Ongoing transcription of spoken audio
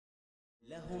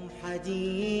لهم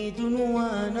حديد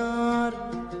ونار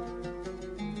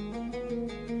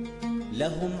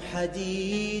لهم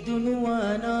حديد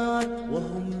ونار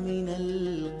وهم من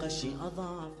القش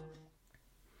أضعف.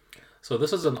 So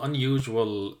this is an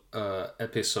unusual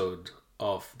episode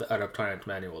of the Arab Tyrant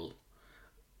Manual.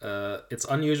 It's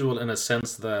unusual in a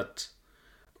sense that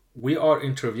we are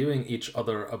interviewing each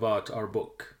other about our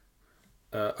book.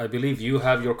 I believe you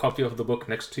have your copy of the book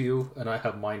next to you, and I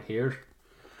have mine here.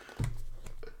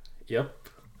 Yep.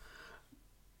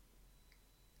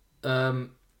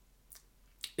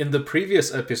 In the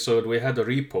previous episode, we had a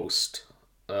repost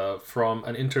from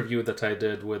an interview that I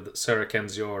did with Sarah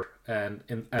Kendzior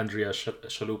and Andrea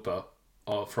Chalupa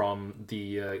from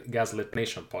the Gaslit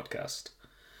Nation podcast.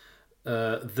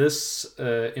 This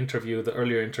interview, the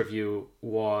earlier interview,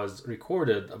 was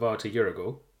recorded about a year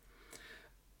ago,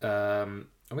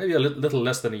 maybe a little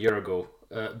less than a year ago,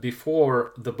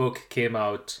 before the book came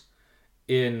out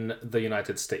in the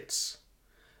United States.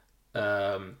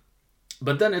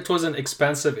 But then it was an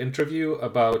expansive interview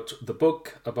about the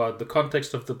book, about the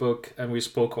context of the book, and we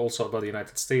spoke also about the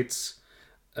United States.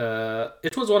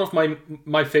 It was one of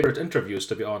my favorite interviews,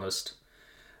 to be honest.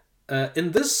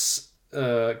 In this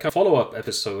kind of follow-up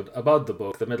episode about the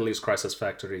book, The Middle East Crisis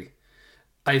Factory,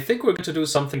 I think we're going to do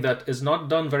something that is not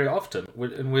done very often,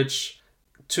 in which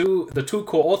the two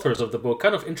co-authors of the book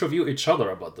kind of interview each other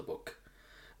about the book.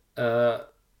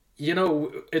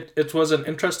 It was an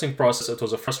interesting process. It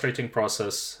was a frustrating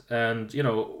process. And,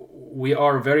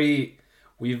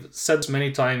 we've said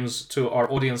many times to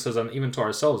our audiences and even to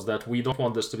ourselves that we don't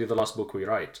want this to be the last book we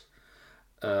write.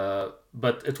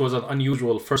 But it was an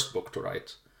unusual first book to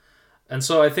write. And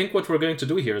so I think what we're going to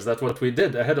do here is that what we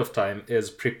did ahead of time is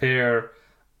prepare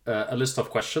a list of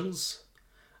questions.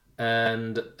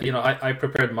 And, I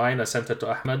prepared mine. I sent it to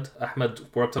Ahmed.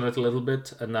 Ahmed worked on it a little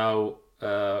bit. And now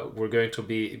we're going to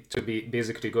be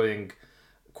basically going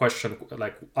question,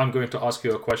 like I'm going to ask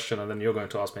you a question and then you're going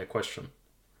to ask me a question.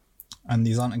 And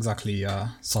these aren't exactly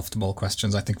softball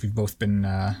questions. I think we've both been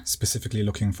specifically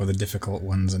looking for the difficult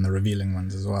ones and the revealing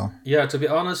ones as well. Yeah, to be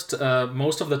honest,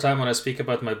 most of the time when I speak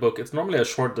about my book, it's normally a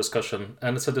short discussion.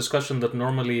 And it's a discussion that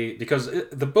normally, because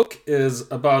the book is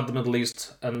about the Middle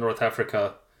East and North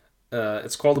Africa.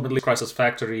 It's called The Middle East Crisis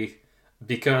Factory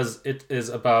because it is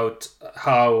about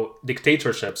how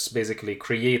dictatorships basically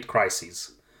create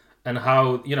crises. And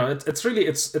how,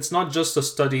 it's not just a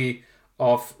study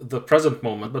of the present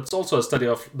moment, but it's also a study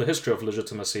of the history of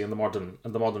legitimacy in the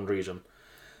modern region.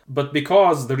 But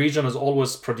because the region is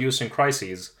always producing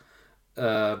crises,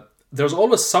 there's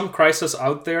always some crisis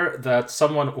out there that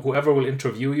whoever will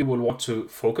interview you will want to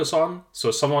focus on. So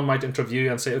someone might interview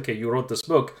you and say, okay, you wrote this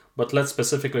book, but let's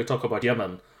specifically talk about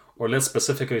Yemen, or let's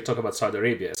specifically talk about Saudi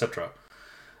Arabia, etc.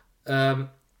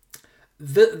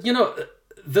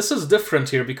 This is different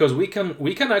here because we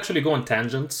can actually go on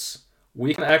tangents.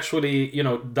 We can actually,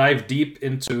 dive deep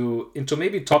into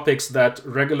maybe topics that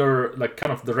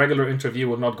the regular interview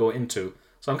will not go into.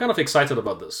 So I'm kind of excited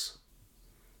about this.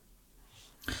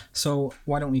 So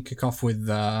why don't we kick off with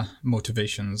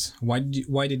motivations? Why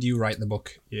did you write the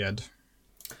book, Iyad?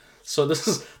 So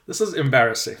this is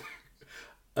embarrassing.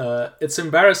 It's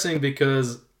embarrassing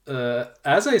because,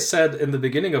 as I said in the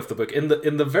beginning of the book, in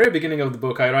the very beginning of the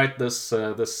book, I write this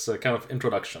kind of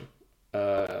introduction.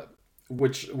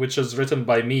 Which is written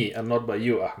by me and not by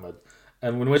you, Ahmed,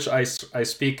 and in which I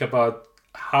speak about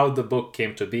how the book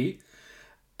came to be.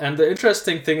 And the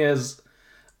interesting thing is,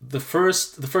 the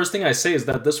first thing I say is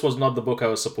that this was not the book I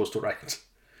was supposed to write.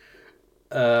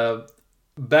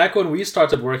 Back when we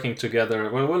started working together,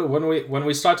 when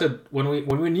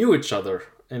we knew each other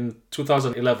in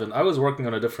 2011, I was working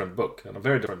on a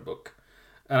very different book.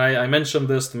 And I mentioned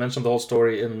the whole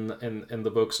story in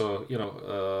the book. So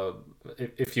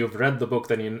if you've read the book,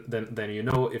 then you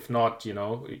know. If not,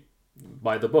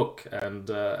 buy the book and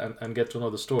get to know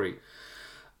the story.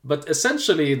 But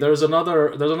essentially, there's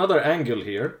another angle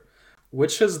here,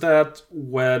 which is that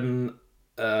when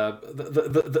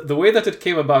the way that it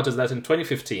came about is that in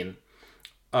 2015,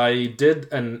 I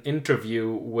did an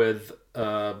interview with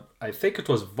I think it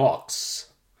was Vox.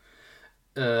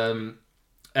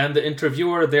 And the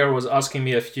interviewer there was asking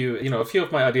me a few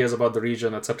of my ideas about the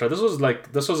region, etc. This was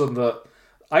in the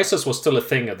ISIS was still a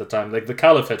thing at the time. Like the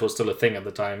caliphate was still a thing at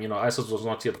the time. ISIS was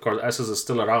not yet. Of course, ISIS is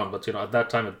still around, but at that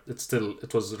time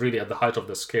it was really at the height of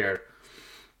the scare.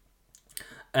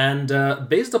 And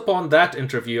based upon that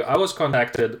interview, I was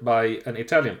contacted by an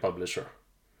Italian publisher,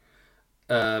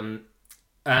 and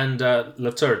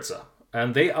La Terza,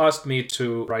 and they asked me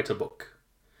to write a book.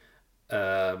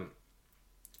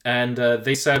 and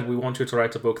they said, we want you to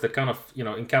write a book that kind of,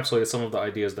 encapsulates some of the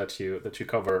ideas that you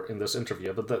cover in this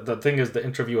interview. But the thing is, the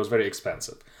interview was very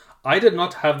expensive. I did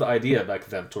not have the idea back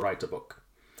then to write a book.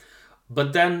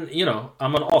 But then,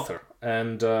 I'm an author.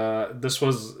 And this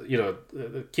was,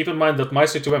 keep in mind that my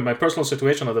personal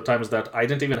situation at the time is that I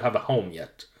didn't even have a home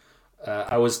yet.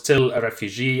 I was still a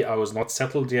refugee. I was not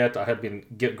settled yet. I had been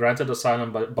granted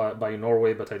asylum by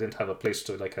Norway, but I didn't have a place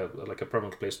to, like a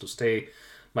permanent place to stay.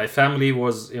 My family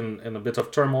was in a bit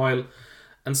of turmoil.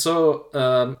 And so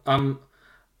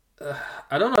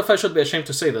I don't know if I should be ashamed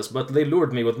to say this, but they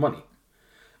lured me with money.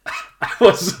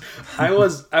 I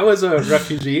was a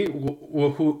refugee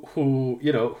who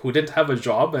didn't have a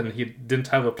job, and he didn't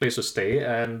have a place to stay,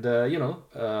 and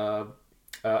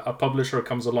a publisher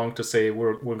comes along to say,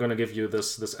 we're going to give you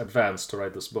this advance to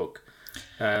write this book.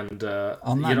 And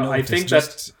on that note, I think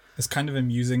that it's kind of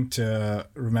amusing to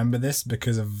remember this,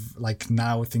 because of, like,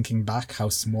 now thinking back how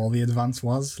small the advance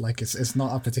was. Like, it's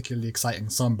not a particularly exciting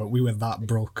sum, but we were that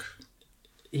broke.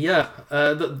 Yeah,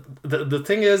 the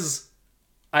thing is,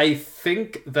 I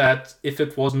think that if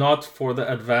it was not for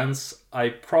the advance, I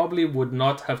probably would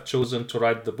not have chosen to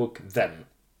write the book then.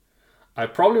 I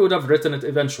probably would have written it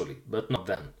eventually, but not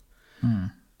then.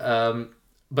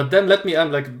 But then let me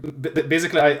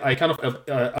basically I kind of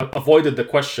avoided the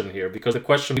question here, because the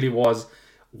question really was,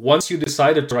 once you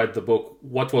decided to write the book,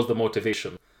 what was the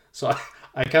motivation? So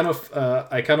I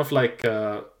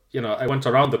went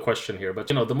around the question here, but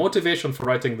the motivation for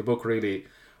writing the book really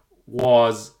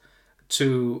was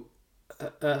to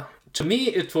me,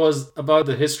 it was about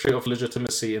the history of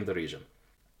legitimacy in the region.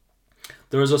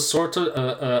 There was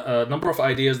a number of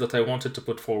ideas that I wanted to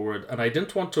put forward, and I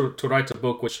didn't want to write a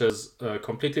book which is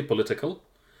completely political,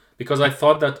 because I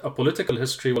thought that a political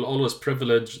history will always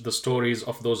privilege the stories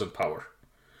of those in power.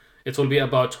 It will be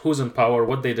about who's in power,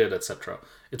 what they did, etc.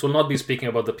 It will not be speaking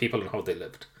about the people and how they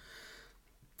lived.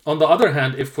 On the other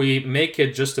hand, if we make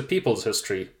it just a people's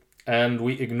history, and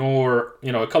we ignore,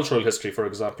 a cultural history, for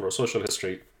example, or social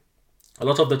history, a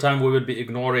lot of the time we would be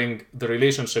ignoring the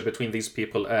relationship between these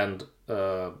people and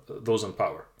those in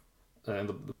power. And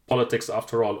the politics,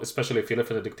 after all, especially if you live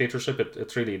in a dictatorship,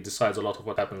 it really decides a lot of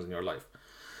what happens in your life.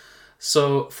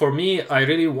 So for me, I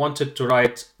really wanted to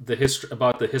write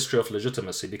about the history of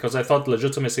legitimacy, because I thought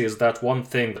legitimacy is that one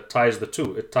thing that ties the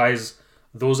two. It ties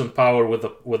those in power with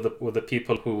the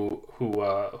people who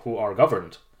are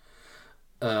governed.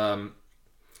 And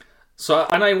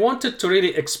I wanted to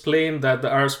really explain that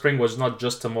the Arab Spring was not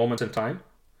just a moment in time,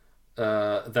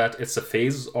 that it's a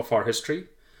phase of our history,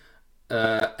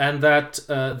 and that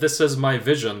this is my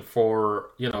vision for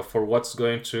what's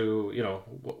going to,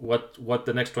 what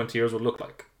the next 20 years will look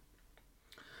like.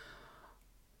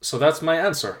 So that's my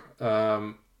answer.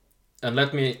 And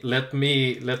let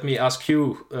me ask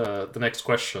you the next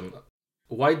question.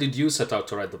 Why did you set out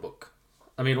to write the book?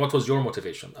 I mean, what was your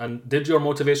motivation? And did your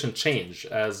motivation change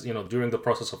as, during the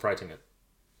process of writing it?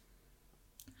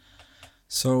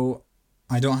 So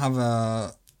I don't have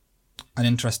an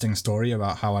interesting story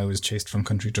about how I was chased from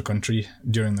country to country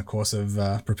during the course of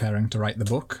preparing to write the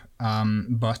book.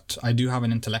 But I do have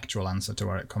an intellectual answer to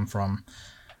where it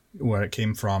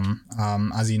came from.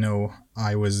 As you know,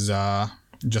 I was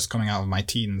just coming out of my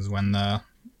teens when the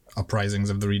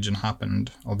uprisings of the region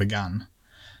happened or began.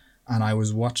 And I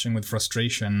was watching with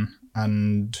frustration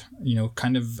and,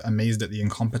 kind of amazed at the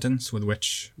incompetence with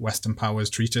which Western powers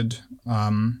treated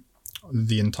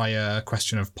the entire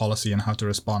question of policy and how to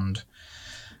respond.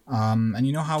 And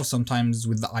you know how sometimes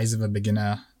with the eyes of a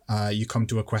beginner, you come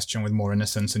to a question with more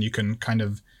innocence and you can kind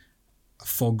of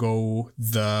forego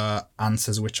the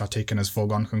answers which are taken as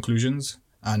foregone conclusions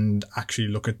and actually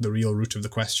look at the real root of the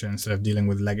question instead of dealing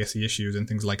with legacy issues and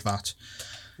things like that.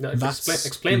 No,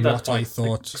 explain that point. I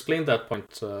thought. Explain that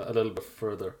point a little bit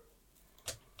further.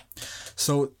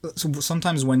 So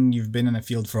sometimes when you've been in a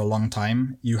field for a long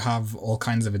time, you have all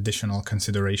kinds of additional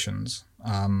considerations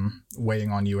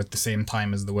weighing on you at the same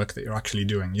time as the work that you're actually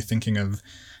doing. You're thinking of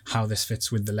how this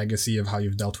fits with the legacy of how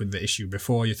you've dealt with the issue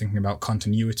before. You're thinking about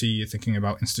continuity. You're thinking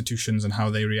about institutions and how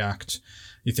they react.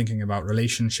 You're thinking about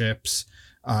relationships.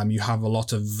 You have a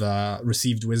lot of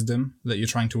received wisdom that you're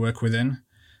trying to work within.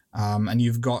 And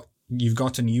you've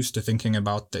gotten used to thinking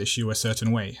about the issue a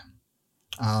certain way.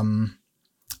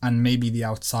 And maybe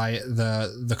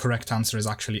the correct answer is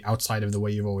actually outside of the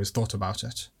way you've always thought about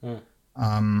it.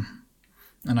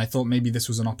 And I thought maybe this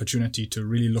was an opportunity to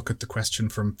really look at the question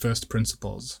from first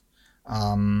principles.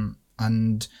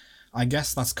 And I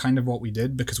guess that's kind of what we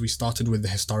did, because we started with the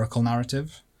historical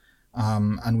narrative,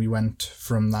 and we went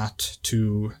from that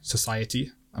to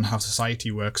society and how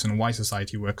society works and why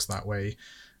society works that way.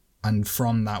 And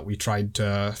from that, we tried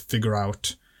to figure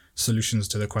out solutions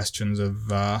to the questions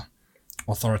of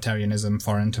authoritarianism,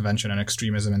 foreign intervention, and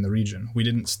extremism in the region. We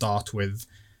didn't start with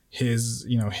here's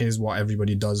what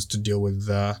everybody does to deal with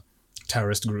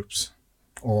terrorist groups,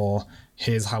 or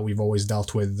here's how we've always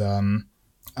dealt with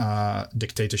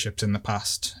dictatorships in the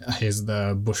past. Here's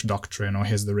the Bush doctrine, or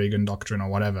here's the Reagan doctrine, or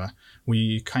whatever.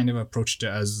 We kind of approached it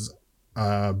as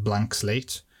a blank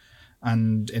slate,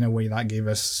 and in a way that gave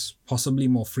us possibly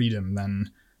more freedom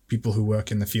than people who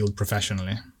work in the field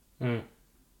professionally. Mm.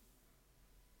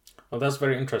 Well, that's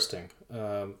very interesting.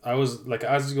 I was like,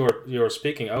 as you're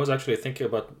speaking, I was actually thinking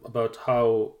about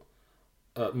how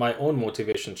my own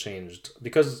motivation changed,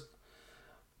 because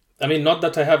I mean, not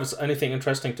that I have anything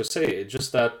interesting to say. It's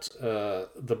just that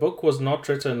the book was not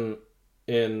written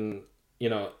in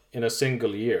a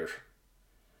single year,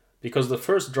 because the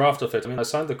first draft of it, I mean, I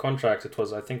signed the contract. It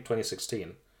was, I think,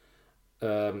 2016,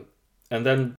 and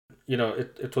then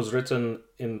it was written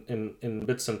in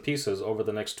bits and pieces over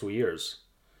the next 2 years,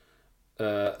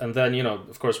 and then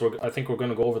of course I think we're going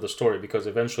to go over the story, because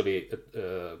eventually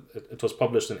it was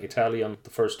published in Italian the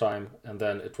first time, and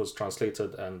then it was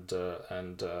translated and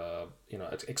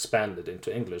it expanded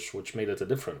into English, which made it a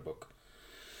different book.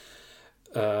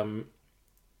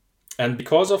 And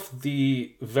because of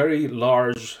the very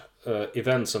large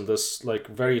events and this like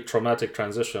very traumatic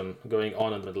transition going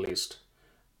on in the Middle East,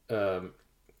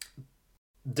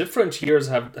 different years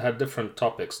have had different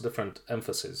topics, different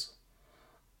emphases.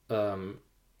 And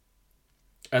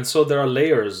so there are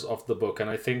layers of the book, and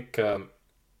I think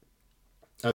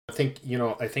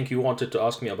you wanted to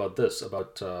ask me about this,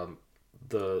 about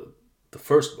the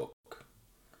first book.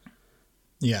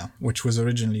 Yeah, which was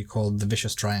originally called The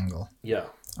Vicious Triangle. Yeah.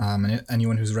 And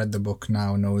anyone who's read the book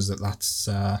now knows that that's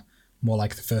more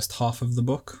like the first half of the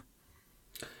book.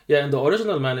 Yeah, in the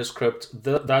original manuscript,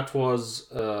 that was...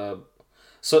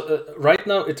 right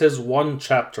now it is one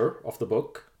chapter of the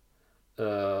book,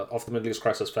 of the Middle East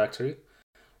Crisis Factory.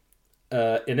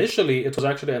 Initially, it was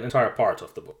actually an entire part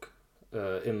of the book.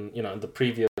 In the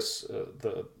previous,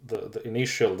 the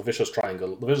initial, The Vicious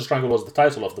Triangle. The Vicious Triangle was the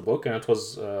title of the book, and it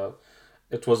was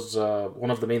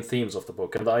one of the main themes of the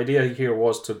book. And the idea here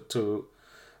was to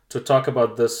talk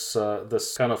about this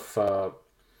kind of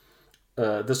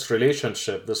this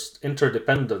relationship, this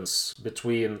interdependence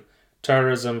between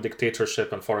terrorism,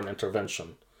 dictatorship, and foreign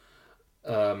intervention.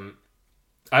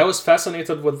 I was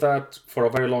fascinated with that for a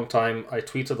very long time. I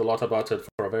tweeted a lot about it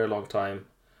for a very long time.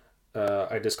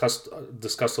 I discussed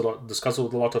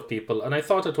with a lot of people, and I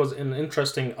thought it was an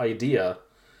interesting idea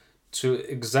to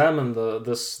examine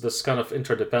this kind of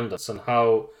interdependence, and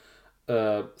how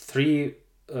three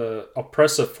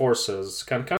oppressive forces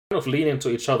can kind of lean into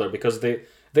each other, because they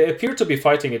appear to be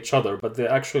fighting each other, but they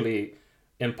actually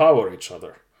empower each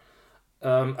other.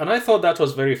 And I thought that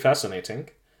was very fascinating.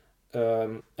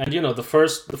 And the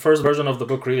first version of the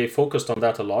book really focused on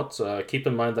that a lot. Keep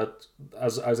in mind that,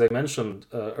 as I mentioned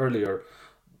earlier,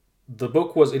 the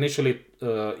book was initially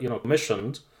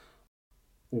commissioned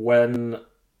when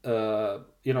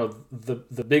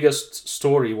the biggest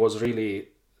story was really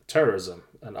terrorism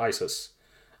and ISIS,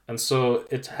 and so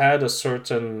it had a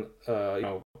certain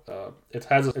it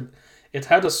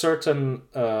had a certain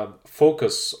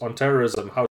focus on terrorism,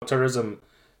 how terrorism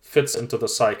fits into the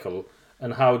cycle,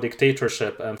 and how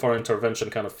dictatorship and foreign intervention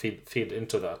kind of feed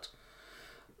into that.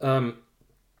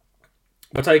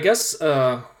 But I guess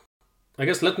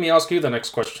let me ask you the next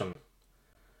question.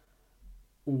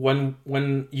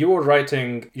 When you were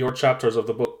writing your chapters of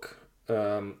the book,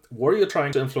 were you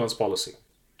trying to influence policy?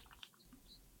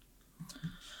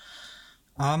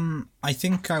 I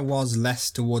think I was less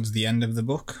towards the end of the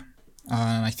book.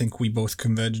 And I think we both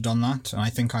converged on that. And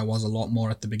I think I was a lot more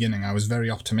at the beginning. I was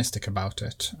very optimistic about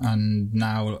it. And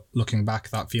now, looking back,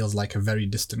 that feels like a very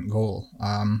distant goal.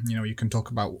 You can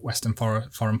talk about Western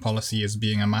foreign policy as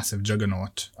being a massive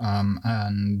juggernaut.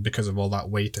 And because of all that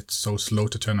weight, it's so slow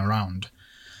to turn around.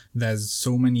 There's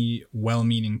so many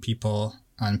well-meaning people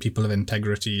and people of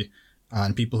integrity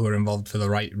and people who are involved for the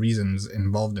right reasons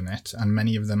involved in it. And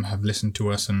many of them have listened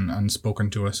to us and spoken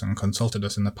to us and consulted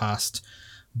us in the past.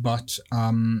 But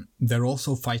they're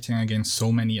also fighting against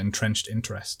so many entrenched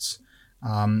interests,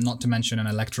 not to mention an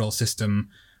electoral system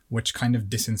which kind of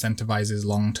disincentivizes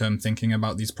long-term thinking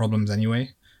about these problems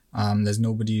anyway. There's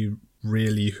nobody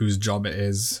really whose job it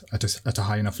is at a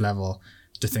high enough level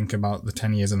to think about the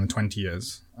 10 years and the 20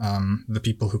 years. The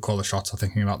people who call the shots are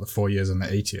thinking about the 4 years and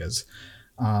the 8 years.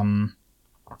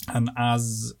 And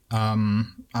as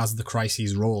the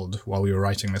crises rolled while we were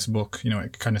writing this book,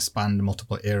 it kind of spanned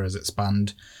multiple eras. It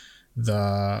spanned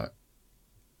the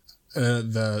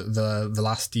the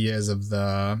last years of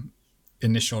the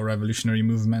initial revolutionary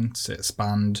movements. It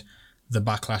spanned the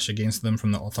backlash against them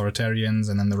from the authoritarians,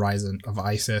 and then the rise of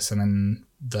ISIS, and then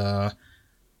the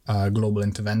global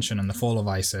intervention and the fall of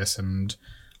ISIS. And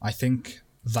I think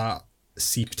that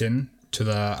seeped in to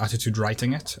the attitude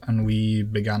writing it, and we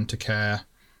began to care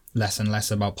less and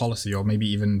less about policy, or maybe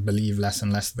even believe less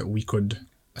and less that we could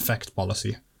affect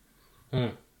policy.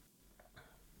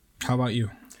 How about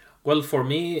you? Well, for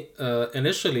me,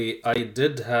 initially, I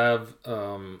did have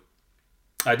a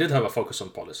focus on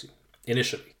policy.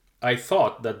 Initially, I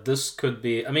thought that this could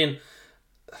be. I mean,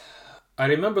 I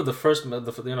remember some of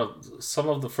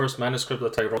the first manuscript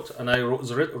that I wrote, and I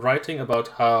was writing about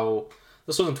how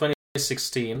this was in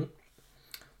 2016.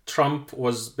 Trump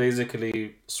was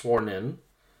basically sworn in,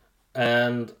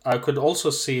 and I could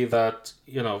also see that,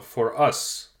 for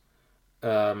us,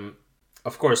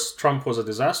 of course, Trump was a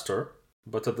disaster,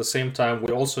 but at the same time,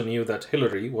 we also knew that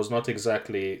Hillary was not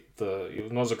exactly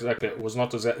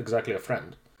a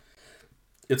friend.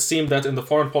 It seemed that in the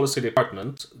foreign policy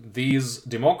department, these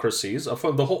democracies,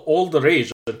 all the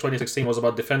rage in 2016 was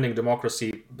about defending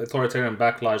democracy, authoritarian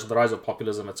backlash, the rise of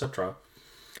populism, etc.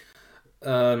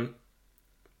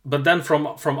 But then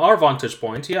from our vantage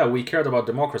point, we cared about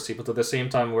democracy, but at the same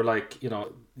time, we're like,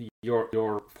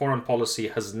 your foreign policy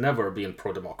has never been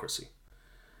pro-democracy.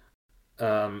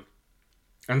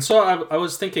 And so I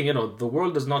was thinking, the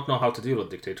world does not know how to deal with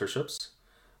dictatorships.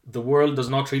 The world does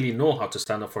not really know how to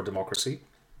stand up for democracy.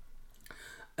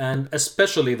 And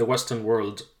especially the Western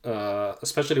world,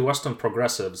 especially Western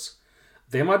progressives,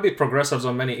 they might be progressives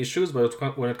on many issues,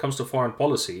 but when it comes to foreign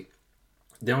policy,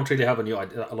 they don't really have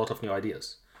a lot of new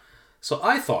ideas. So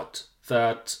I thought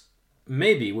that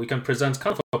maybe we can present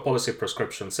kind of a policy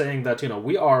prescription saying that,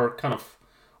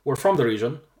 we're from the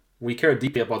region, we care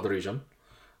deeply about the region,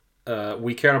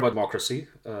 we care about democracy,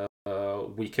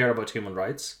 we care about human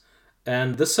rights,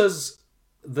 and this is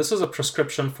a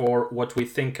prescription for what we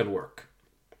think can work.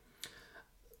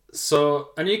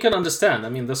 So, and you can understand,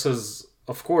 this is,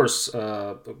 of course,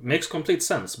 makes complete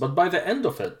sense, but by the end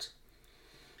of it,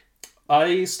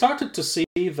 I started to see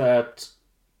that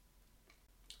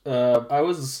I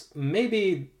was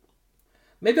maybe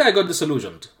I got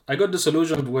disillusioned. I got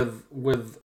disillusioned with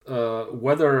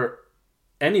whether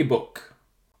any book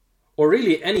or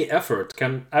really any effort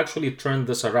can actually turn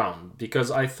this around,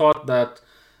 because I thought that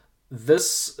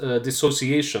this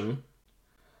dissociation,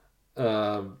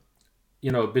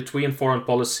 between foreign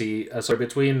policy,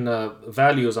 between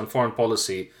values and foreign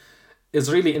policy,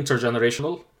 is really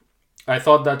intergenerational. I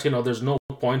thought that there's no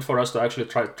point for us to actually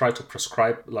try to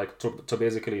prescribe, to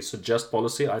basically suggest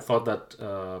policy. I thought that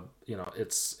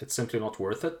it's simply not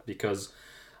worth it, because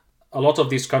a lot of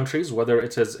these countries, whether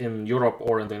it is in Europe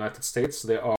or in the United States,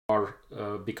 they are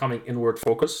becoming inward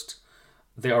focused.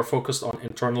 They are focused on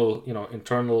internal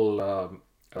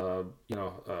kind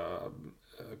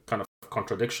of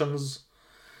contradictions.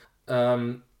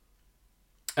 And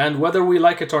whether we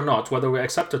like it or not, whether we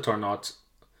accept it or not,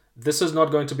 this is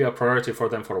not going to be a priority for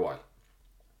them for a while.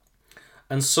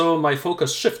 And so my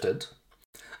focus shifted.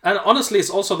 And honestly, it's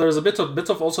also, there's a bit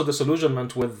of also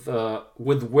disillusionment with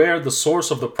where the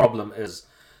source of the problem is.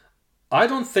 I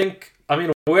don't think,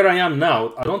 where I am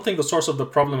now, I don't think the source of the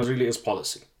problem really is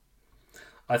policy.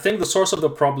 I think the source of the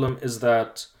problem is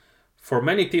that for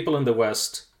many people in the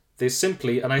West, they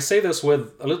simply, and I say this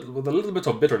with a little bit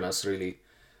of bitterness, really,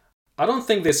 I don't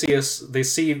think they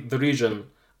see the region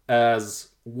as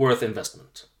worth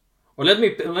investment. Or let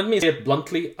me say it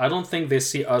bluntly, I don't think they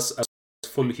see us as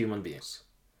full human beings.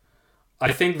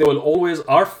 I think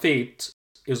our fate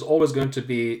is always going to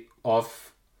be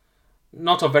of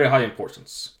not of very high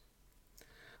importance.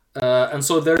 And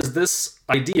so there's this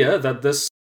idea that this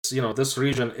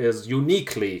region is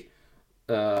uniquely,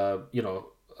 a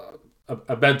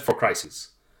bed for crises.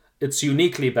 It's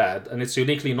uniquely bad, and it's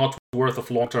uniquely not worth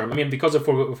of long term. Because if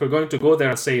we're going to go there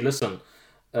and say, listen,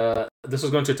 this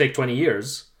is going to take 20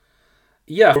 years.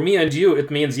 Yeah, for me and you,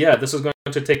 it means, this is going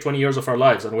to take 20 years of our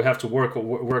lives, and we have to work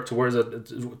towards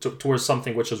it, towards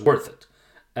something which is worth it,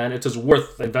 and it is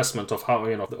worth the investment of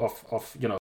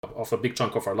of a big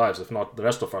chunk of our lives, if not the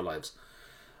rest of our lives.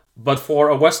 But for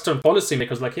a Western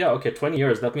policymakers, 20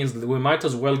 years, that means that we might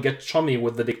as well get chummy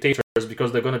with the dictators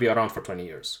because they're going to be around for 20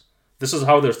 years. This is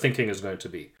how their thinking is going to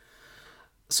be.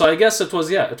 So I guess it was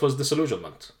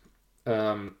disillusionment,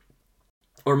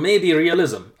 or maybe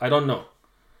realism. I don't know.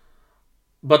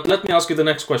 But let me ask you the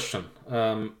next question.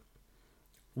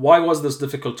 Why was this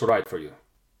difficult to write for you?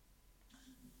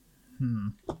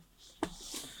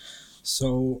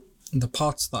 So the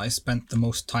parts that I spent the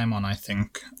most time on, I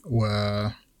think,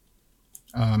 were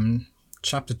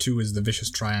chapter 2 is the vicious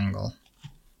triangle,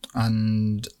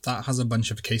 and that has a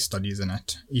bunch of case studies in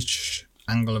it. Each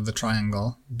angle of the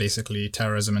triangle, basically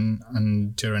terrorism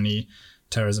and tyranny,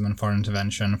 terrorism and foreign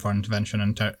intervention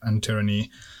and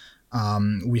tyranny.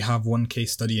 We have one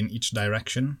case study in each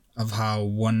direction of how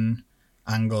one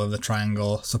angle of the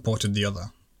triangle supported the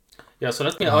other. Yeah, so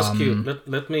let me ask you,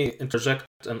 let me interject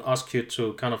and ask you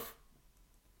to kind of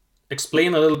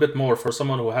explain a little bit more for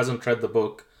someone who hasn't read the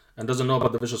book and doesn't know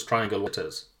about the vicious triangle, what it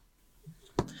is.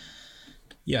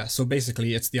 Yeah, so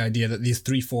basically it's the idea that these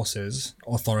three forces,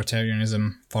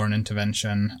 authoritarianism, foreign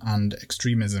intervention, and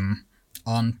extremism,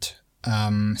 aren't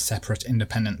separate,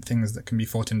 independent things that can be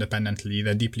fought independently.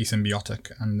 They're deeply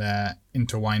symbiotic and they're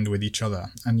intertwined with each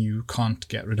other, and you can't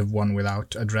get rid of one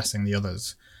without addressing the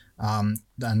others. And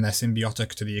they're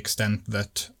symbiotic to the extent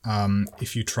that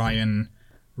if you try and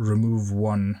remove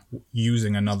one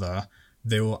using another,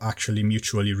 they will actually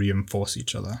mutually reinforce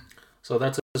each other. So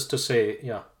that is to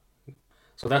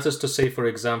say, for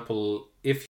example,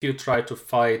 if you try to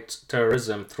fight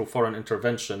terrorism through foreign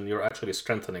intervention, you're actually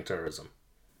strengthening terrorism.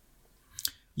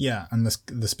 Yeah, and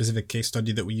the specific case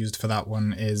study that we used for that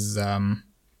one is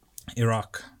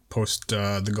Iraq post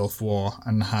the Gulf War,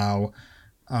 and how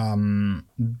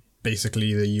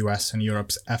basically the US and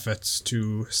Europe's efforts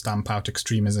to stamp out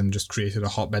extremism just created a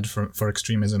hotbed for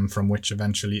extremism, from which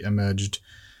eventually emerged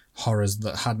horrors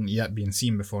that hadn't yet been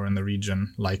seen before in the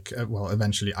region, like,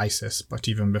 eventually ISIS, but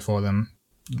even before them,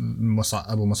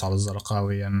 Abu Musab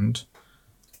al-Zarqawi and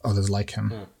others like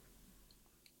him. Yeah.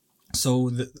 So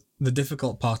the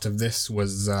difficult part of this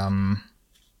was,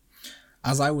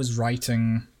 as I was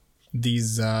writing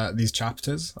these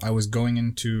chapters, I was going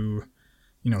into,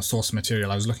 source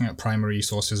material. I was looking at primary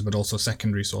sources, but also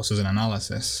secondary sources and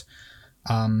analysis.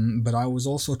 But I was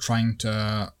also trying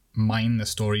to mine the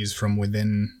stories from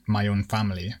within my own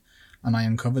family, and I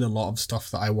uncovered a lot of stuff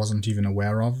that I wasn't even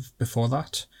aware of before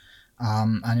that.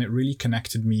 And it really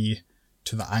connected me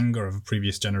to the anger of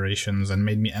previous generations and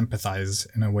made me empathize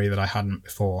in a way that I hadn't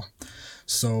before.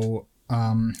 So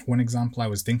one example I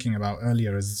was thinking about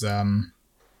earlier is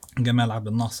Gamal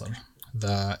Abdel Nasser,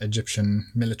 the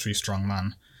Egyptian military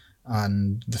strongman,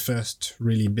 and the first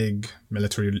really big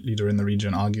military leader in the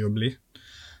region, arguably.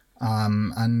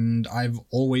 And I've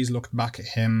always looked back at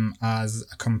him as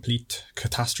a complete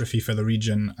catastrophe for the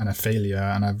region and a failure.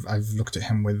 And I've looked at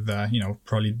him with,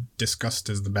 probably disgust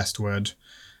is the best word.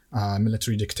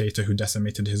 Military dictator who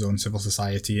decimated his own civil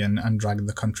society and dragged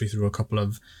the country through a couple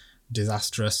of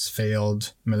disastrous,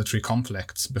 failed military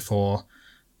conflicts before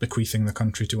bequeathing the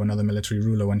country to another military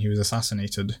ruler when he was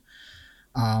assassinated.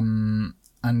 And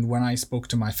when I spoke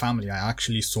to my family, I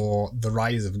actually saw the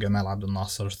rise of Gamal Abdel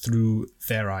Nasser through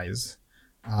their eyes.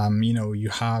 You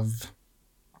have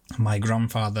my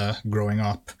grandfather growing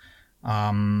up.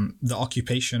 The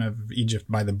occupation of Egypt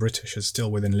by the British is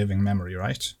still within living memory,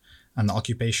 right? And the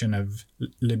occupation of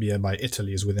Libya by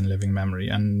Italy is within living memory.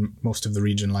 And most of the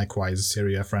region, likewise,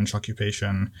 Syria, French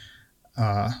occupation,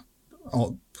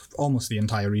 almost the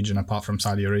entire region apart from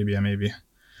Saudi Arabia, maybe.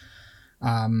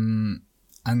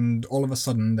 And all of a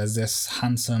sudden, there's this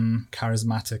handsome,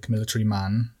 charismatic military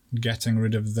man getting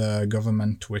rid of the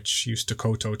government which used to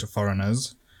kowtow to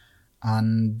foreigners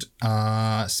and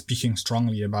speaking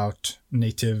strongly about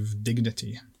native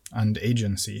dignity and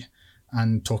agency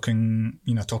and talking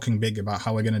big about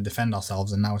how we're going to defend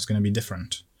ourselves and now it's going to be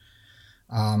different.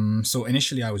 So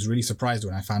initially, I was really surprised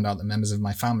when I found out that members of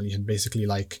my family had basically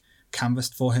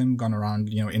canvassed for him, gone around,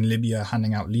 in Libya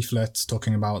handing out leaflets,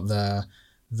 talking about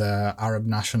the Arab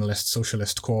nationalist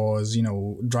socialist cause,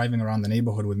 driving around the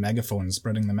neighborhood with megaphones,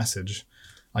 spreading the message.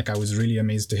 I was really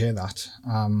amazed to hear that.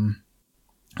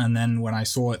 And then when I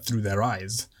saw it through their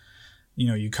eyes,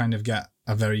 you kind of get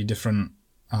a very different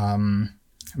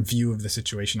view of the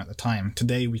situation at the time.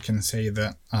 Today, we can say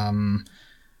that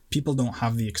people don't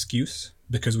have the excuse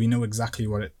because we know exactly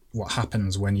what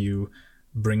happens when you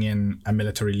bring in a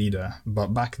military leader.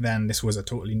 But back then, this was a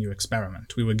totally new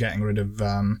experiment. We were getting rid of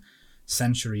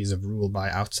centuries of rule by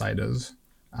outsiders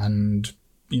and,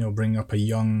 bring up a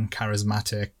young,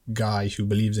 charismatic guy who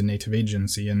believes in native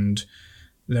agency. And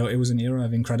it was an era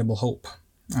of incredible hope.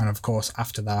 And of course,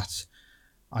 after that,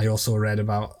 I also heard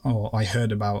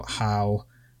about how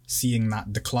seeing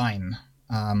that decline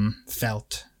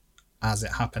felt as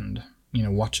it happened,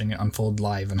 watching it unfold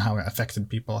live and how it affected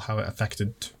people, how it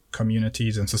affected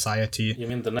communities and society. You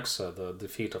mean the Naksa, the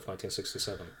defeat of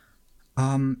 1967?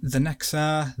 The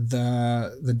Naksa,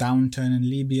 the downturn in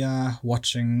Libya,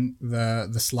 watching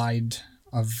the slide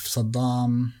of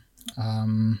Saddam,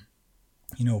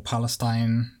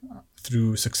 Palestine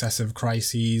through successive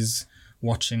crises,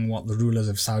 watching what the rulers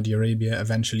of Saudi Arabia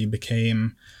eventually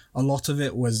became. A lot of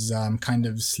it was kind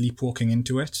of sleepwalking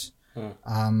into it.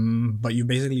 But you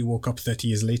basically woke up 30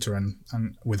 years later and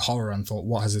with horror and thought,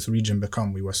 what has this region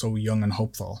become? We were so young and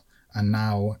hopeful, and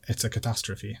now it's a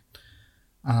catastrophe.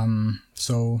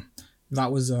 So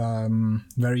that was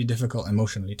very difficult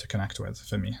emotionally to connect with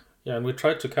for me. Yeah, and we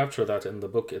tried to capture that in the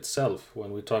book itself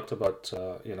when we talked about,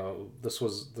 this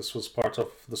was part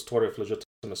of the story of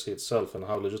legitimacy itself, and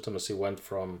how legitimacy went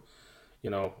from,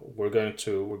 we're going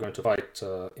to fight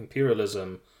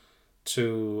imperialism,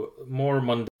 to more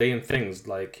mundane things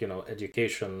like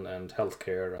education and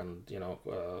healthcare and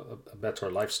a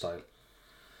better lifestyle.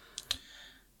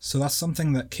 So that's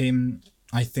something that came.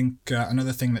 I think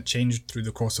another thing that changed through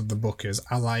the course of the book is,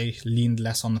 as I leaned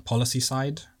less on the policy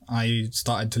side, I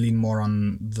started to lean more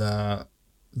on the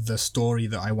story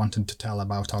that I wanted to tell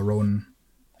about our own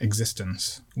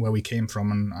existence, where we came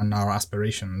from, and our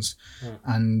aspirations.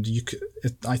 And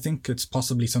I think it's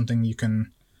possibly something you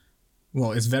can.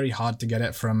 Well, it's very hard to get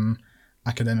it from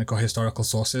academic or historical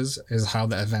sources, is how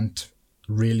the event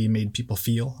really made people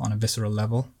feel on a visceral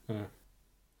level.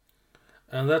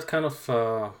 And that kind of,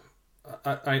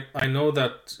 I know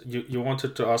that you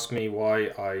wanted to ask me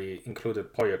why I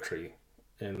included poetry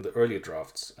in the early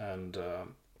drafts, and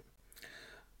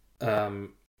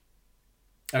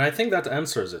I think that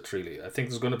answers it, really. I think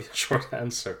there's going to be a short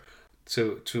answer.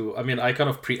 I mean, I kind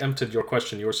of preempted your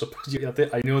question. You were supposed.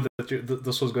 I knew that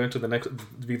this was going to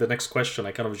be the next question.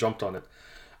 I kind of jumped on it.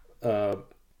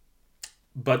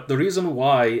 But the reason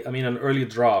why, I mean, in early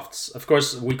drafts, of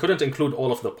course, we couldn't include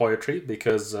all of the poetry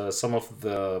because some of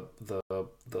the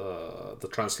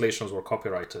translations were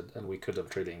copyrighted, and we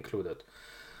couldn't really include it.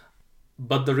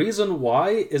 But the reason why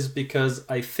is because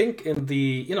I think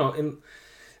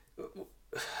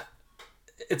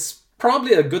it's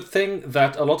probably a good thing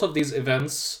that a lot of these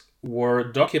events were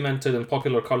documented in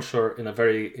popular culture in a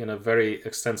very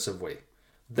extensive way.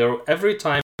 Every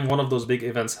time one of those big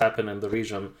events happened in the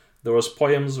region, there was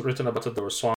poems written about it, there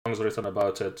were songs written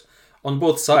about it, on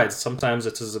both sides. Sometimes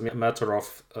it is a matter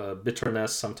of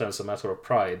bitterness, sometimes a matter of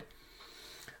pride.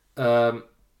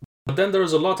 But then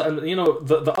there's a lot, and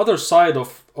the other side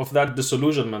of that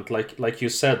disillusionment, like you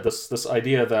said, this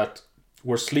idea that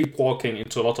we're sleepwalking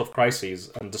into a lot of crises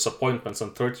and disappointments,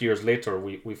 and 30 years later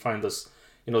we find this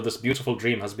this beautiful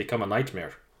dream has become a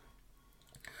nightmare.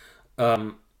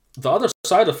 The other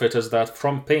side of it is that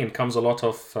from pain comes a lot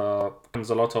of,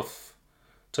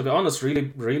 to be honest,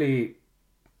 really, really,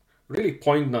 really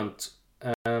poignant,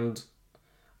 and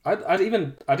I'd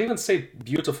even say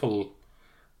beautiful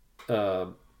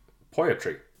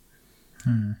poetry.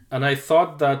 And I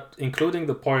thought that including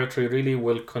the poetry really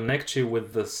will connect you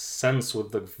with the sense,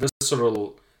 with the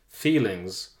visceral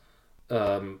feelings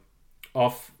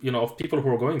of people who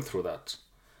are going through that.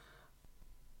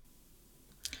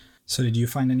 So did you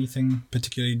find anything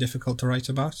particularly difficult to write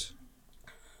about?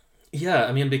 Yeah,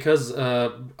 I mean, because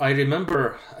I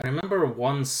remember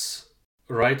once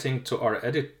writing to our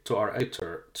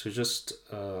editor to just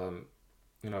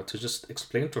to just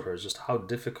explain to her just how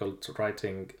difficult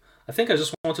writing. I think I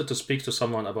just wanted to speak to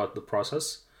someone about the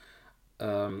process,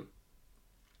 and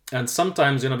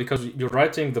sometimes because you're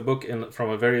writing the book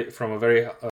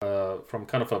from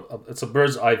kind of it's a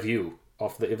bird's eye view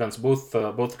of the events, both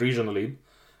regionally,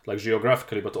 like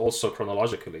geographically, but also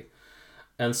chronologically.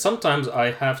 And sometimes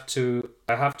I have to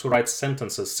write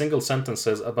single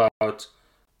sentences about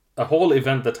a whole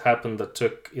event that happened that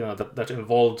took that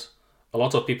involved a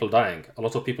lot of people dying, a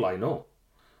lot of people I know,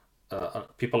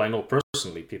 people I know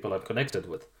personally, people I'm connected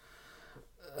with.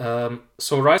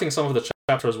 So writing some of the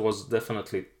chapters was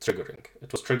definitely triggering.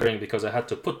 It was triggering because I had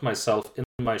to put myself in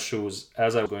my shoes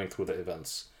as I was going through the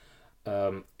events.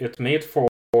 It made for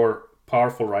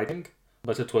powerful writing,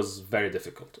 but it was very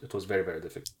difficult. It was very, very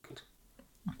difficult.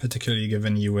 Particularly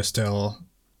given you were still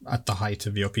at the height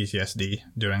of your PTSD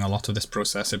during a lot of this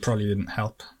process, it probably didn't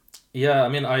help. Yeah, I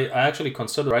mean, I actually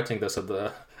considered writing this at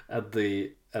the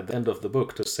end of the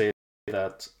book to say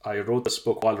that I wrote this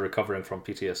book while recovering from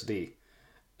PTSD,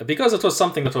 because it was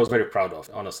something that I was very proud of,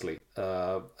 honestly.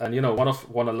 And one of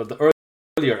the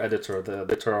earlier editor, the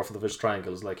editor of the Village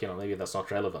Triangles, like maybe that's not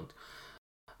relevant.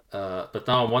 But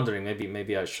now I'm wondering,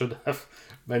 maybe I should have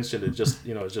mentioned it,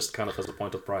 just kind of as a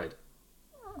point of pride.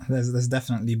 There's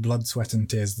definitely blood, sweat, and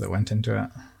tears that went into it.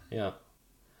 Yeah,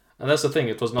 and that's the thing.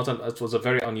 It was a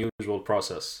very unusual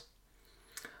process.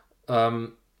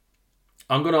 I'm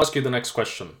going to ask you the next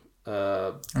question.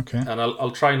 Okay. And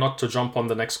I'll try not to jump on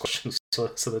the next question, so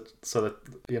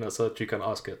that you can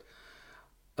ask it.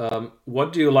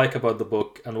 What do you like about the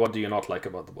book, and what do you not like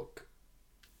about the book?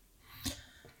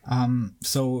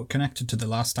 So connected to the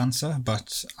last answer,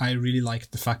 but I really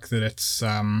like the fact that it's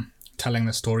telling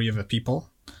the story of a people,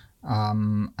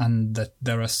 and that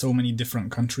there are so many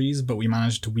different countries, but we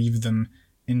managed to weave them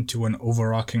into an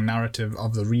overarching narrative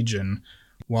of the region,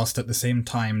 whilst at the same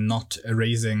time not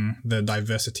erasing the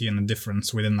diversity and the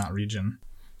difference within that region.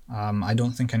 I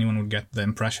don't think anyone would get the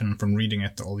impression from reading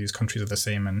it that all these countries are the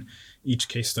same, and each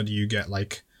case study you get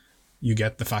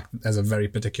the fact that there's a very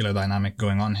particular dynamic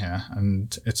going on here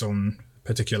and its own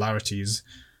particularities,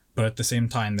 but at the same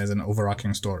time there's an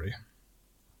overarching story.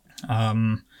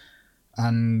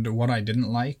 And what I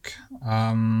didn't like,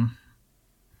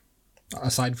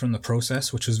 aside from the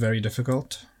process, which was very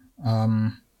difficult,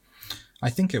 I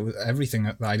think it was everything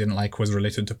that I didn't like was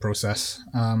related to process.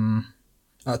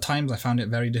 At times I found it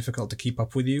very difficult to keep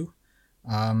up with you.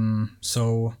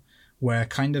 So we're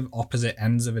kind of opposite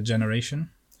ends of a generation,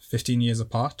 15 years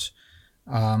apart.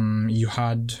 You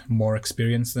had more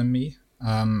experience than me.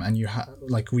 And you had,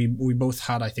 like, we both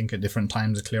had, I think, at different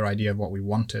times a clear idea of what we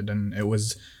wanted, and it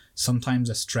was sometimes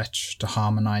a stretch to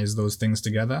harmonize those things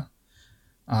together.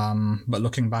 But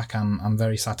looking back, I'm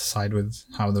very satisfied with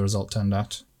how the result turned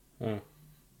out.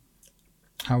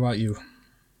 How about you?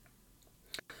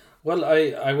 Well,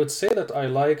 I would say that I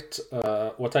liked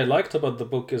what I liked about the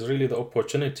book is really the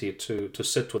opportunity to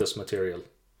sit with this material,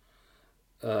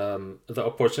 the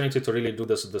opportunity to really do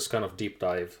this kind of deep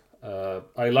dive.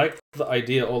 I like the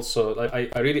idea also.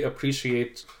 I really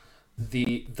appreciate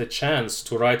the chance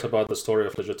to write about the story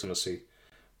of legitimacy.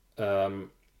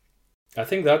 I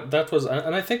think that was,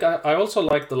 and I think I also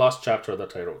liked the last chapter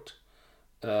that I wrote.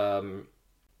 Kind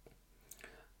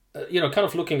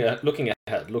of looking ahead,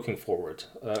 looking forward,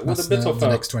 with a bit of the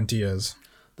next 20 years.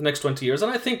 The next 20 years,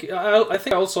 and I think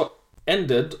I also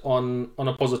ended on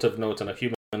a positive note and a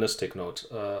humanistic note,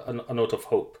 a note of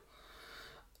hope.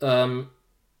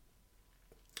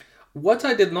 What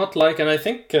I did not like, and I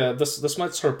think this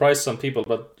might surprise some people,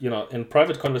 but in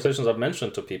private conversations, I've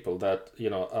mentioned to people that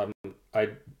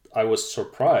I was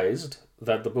surprised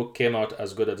that the book came out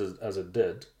as good as it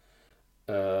did,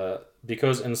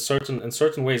 because in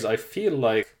certain ways I feel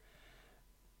like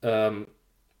I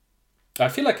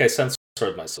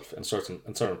censored myself in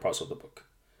certain parts of the book,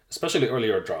 especially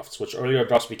earlier drafts, which earlier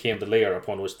drafts became the layer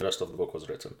upon which the rest of the book was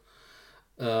written.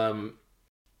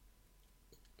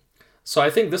 So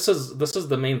I think this is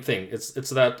the main thing.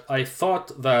 It's that I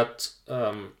thought that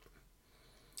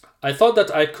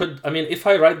I could. I mean, if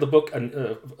I write the book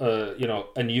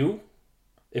anew,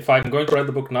 if I'm going to write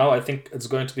the book now, I think it's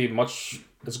going to be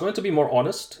more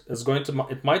honest.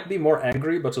 It might be more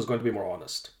angry, but it's going to be more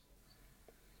honest.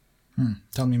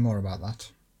 Tell me more about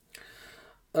that.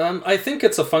 I think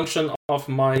it's a function of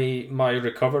my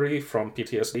recovery from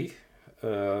PTSD.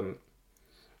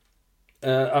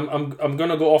 I'm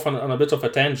gonna go off on a bit of a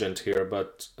tangent here,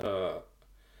 but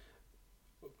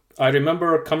I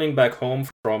remember coming back home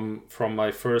from my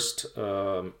first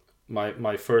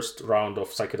my first round of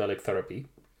psychedelic therapy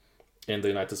in the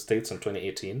United States in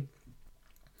 2018.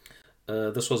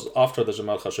 This was after the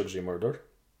Jamal Khashoggi murder,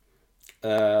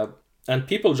 and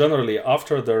people generally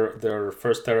after their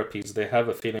first therapies, they have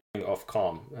a feeling of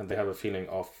calm and they have a feeling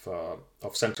of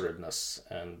centeredness,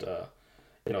 and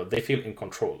they feel in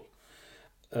control.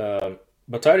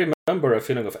 But I remember a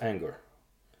feeling of anger.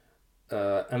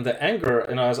 And the anger,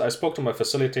 as I spoke to my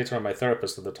facilitator and my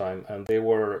therapist at the time, and they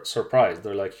were surprised.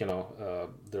 They're like,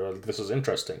 this is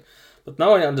interesting. But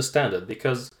now I understand it,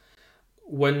 because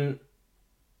when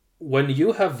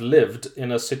you have lived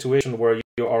in a situation where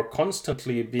you are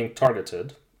constantly being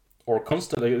targeted, or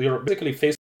you're basically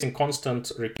facing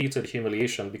constant repeated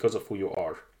humiliation because of who you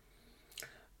are.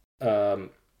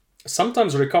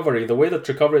 Sometimes the way that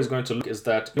recovery is going to look is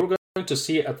that you're going to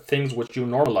see at things which you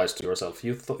normalized to yourself.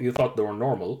 You thought they were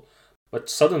normal, but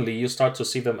suddenly you start to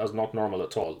see them as not normal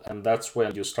at all. And that's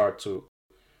when you start to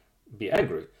be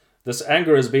angry. This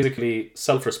anger is basically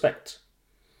self-respect.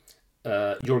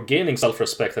 You're gaining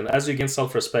self-respect, and as you gain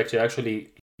self-respect, you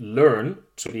actually learn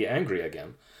to be angry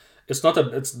again. It's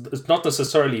not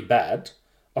necessarily bad.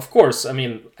 Of course, I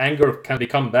mean, anger can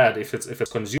become bad if it's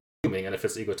consuming and if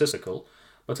it's egotistical.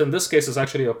 But in this case, it's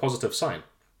actually a positive sign.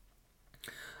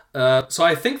 So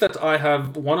I think that I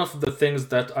have one of the things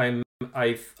that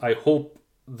I hope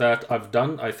that I've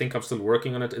done, I think I'm still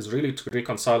working on it, is really to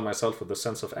reconcile myself with the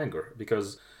sense of anger.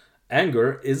 Because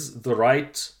anger is the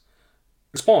right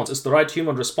response. It's the right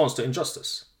human response to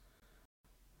injustice.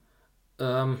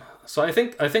 So I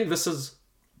think this is...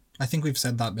 I think we've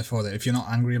said that before, that if you're not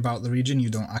angry about the region, you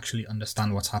don't actually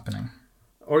understand what's happening.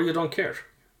 Or you don't care.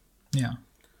 Yeah.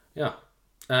 Yeah.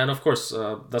 And of course,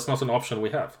 that's not an option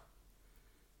we have.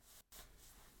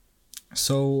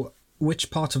 So,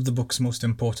 which part of the book's most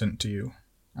important to you?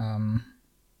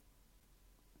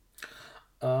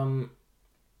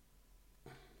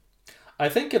 I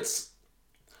think it's.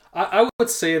 I would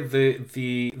say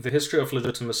the history of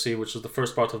legitimacy, which is the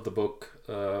first part of the book,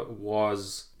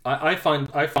 was I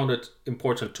found it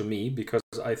important to me because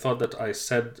I thought that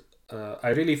I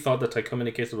really thought that I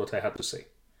communicated what I had to say.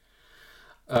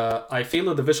 I feel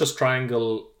that the vicious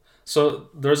triangle. So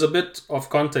there's a bit of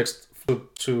context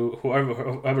to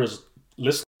whoever is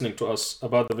listening to us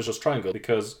about the vicious triangle,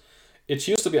 because it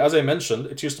used to be, as I mentioned,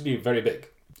 it used to be very big.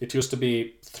 It used to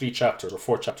be 3 chapters or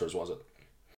 4 chapters, was it?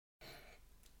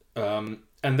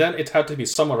 And then it had to be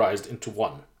summarized into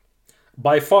one.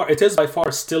 It is by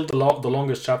far still the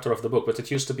longest chapter of the book, but it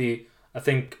used to be, I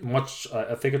think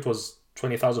it was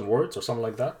 20,000 words or something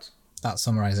like that. That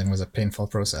summarizing was a painful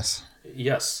process.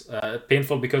 Yes,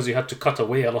 painful because you had to cut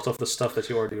away a lot of the stuff that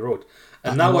you already wrote.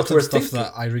 And now what what we're of stuff thinking,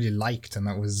 that I really liked, and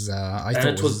that was I and thought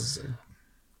it was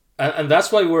and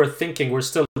that's why we're thinking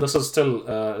this is still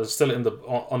in the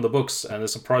on the books, and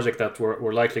it's a project that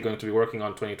we're likely going to be working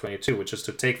on 2022, which is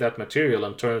to take that material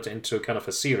and turn it into kind of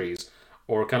a series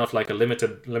or kind of like a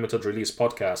limited release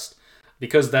podcast,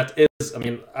 because that is, I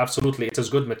mean, absolutely, it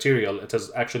is good material. It is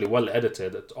actually well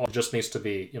edited. It all just needs to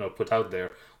be put out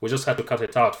there. We just had to cut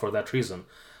it out for that reason.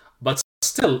 But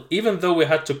still, even though we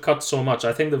had to cut so much,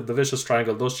 I think the Vicious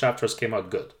Triangle, those chapters came out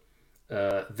good.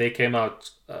 They came out.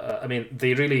 I mean,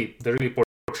 they really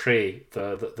portray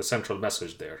the central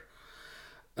message there.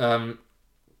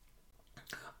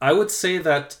 I would say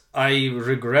that I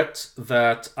regret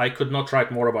that I could not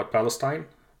write more about Palestine,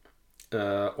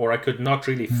 or I could not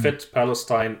really fit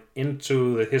Palestine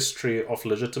into the history of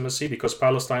legitimacy, because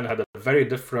Palestine had a very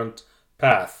different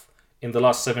path in the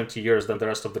last 70 years than the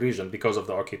rest of the region because of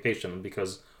the occupation,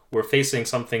 because we're facing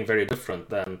something very different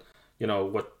than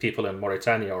what people in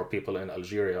Mauritania or people in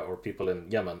Algeria or people in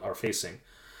Yemen are facing.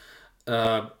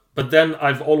 But then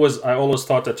I always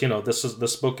thought that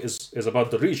this book is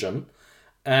about the region,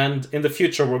 and in the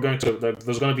future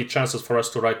there's going to be chances for us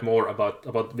to write more about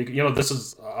this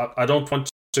is I don't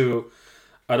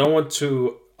want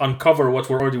to uncover what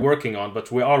we're already working on,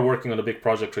 but we are working on a big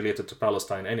project related to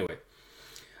Palestine anyway.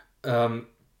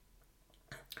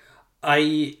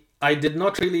 I did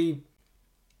not really.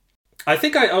 I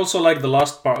think I also like the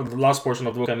last portion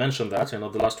of the book. I mentioned that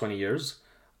the last 20 years.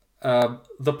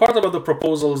 The part about the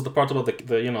proposals, the part about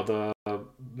the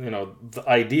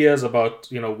ideas about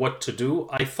what to do.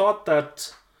 I thought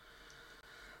that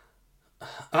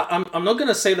I'm not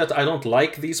gonna say that I don't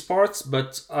like these parts,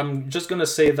 but I'm just gonna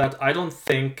say that I don't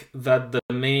think that the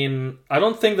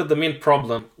main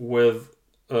problem with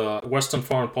Western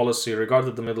foreign policy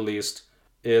regarding the Middle East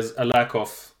is a lack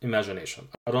of imagination.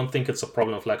 I don't think it's a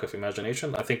problem of lack of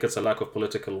imagination. I think it's a lack of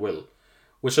political will,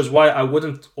 which is why I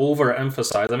wouldn't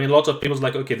overemphasize. I mean, a lot of people's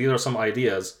like, okay, these are some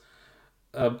ideas.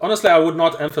 Honestly, I would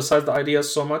not emphasize the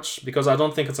ideas so much, because I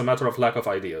don't think it's a matter of lack of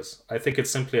ideas. I think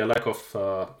it's simply a lack of,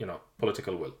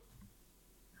 political will.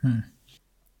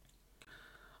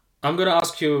 I'm going to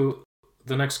ask you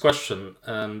the next question,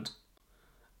 and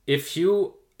if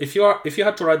you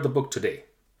had to write the book today,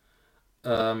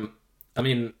 I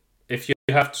mean, if you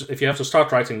have to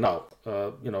start writing now,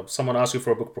 someone asks you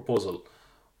for a book proposal,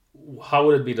 how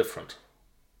would it be different?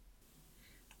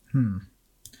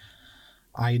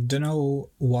 I don't know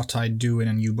what I'd do in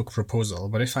a new book proposal,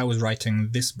 but if I was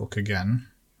writing this book again,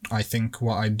 I think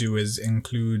what I'd do is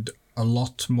include a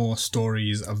lot more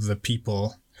stories of the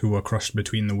people who were crushed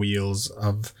between the wheels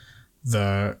of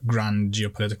the grand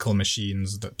geopolitical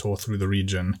machines that tore through the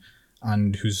region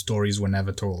and whose stories were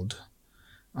never told.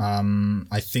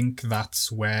 I think that's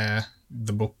where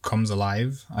the book comes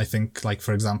alive. I think, like,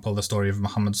 for example, the story of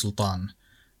Muhammad Sultan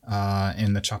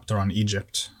in the chapter on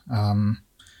Egypt.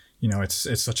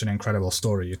 It's such an incredible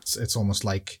story. It's almost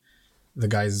like the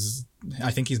guy's.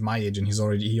 I think he's my age, and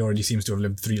he already seems to have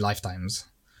lived 3 lifetimes.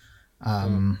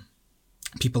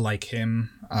 People like him,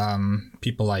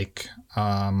 people like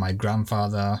my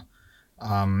grandfather.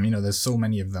 There's so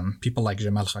many of them. People like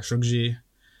Jamal Khashoggi.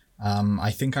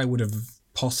 I think I would have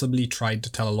possibly tried to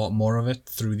tell a lot more of it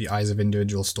through the eyes of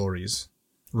individual stories,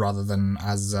 rather than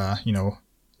as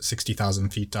 60,000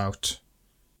 feet out,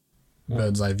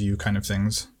 bird's eye view kind of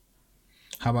things.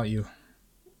 How about you?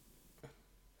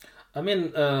 I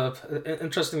mean,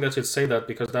 interesting that you'd say that,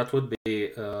 because that would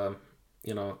be,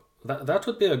 that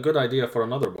would be a good idea for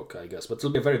another book, I guess. But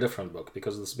it'll be a very different book,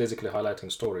 because it's basically highlighting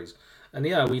stories. And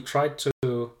yeah, we tried to,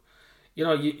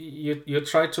 you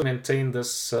try to maintain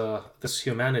this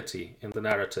humanity in the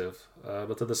narrative,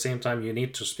 but at the same time, you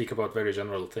need to speak about very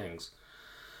general things.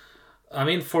 I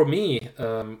mean, for me,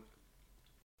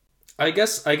 I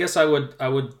guess I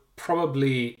would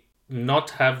probably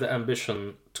not have the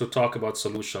ambition to talk about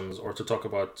solutions or to talk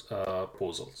about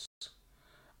proposals.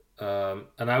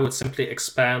 And I would simply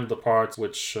expand the parts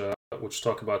which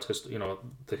talk about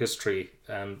the history,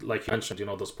 and like you mentioned,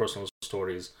 those personal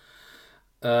stories.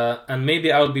 And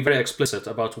maybe I'll be very explicit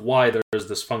about why there is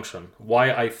this function,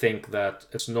 why I think that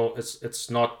it's not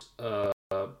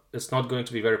going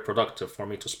to be very productive for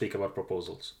me to speak about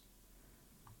proposals.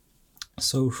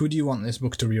 So who do you want this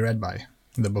book to be read by?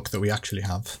 The book that we actually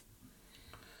have.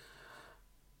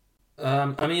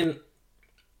 I mean,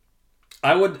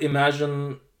 I would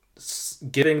imagine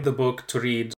giving the book to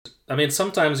read. I mean,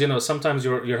 sometimes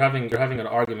you're having an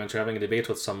argument, you're having a debate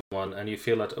with someone, and you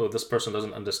feel that, oh, this person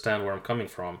doesn't understand where I'm coming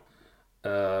from,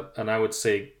 and I would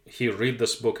say, here, read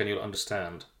this book and you'll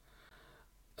understand.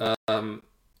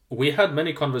 We had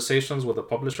many conversations with the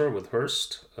publisher, with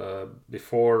Hearst,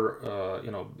 before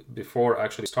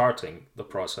actually starting the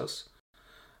process.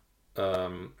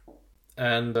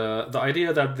 And the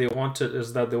idea that they wanted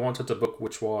is that they wanted a book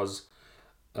which was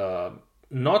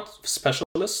not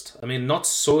specialist. I mean, not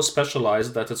so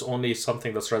specialized that it's only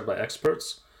something that's read by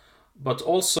experts, but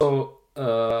also,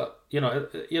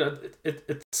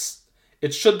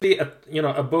 it should be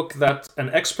a book that an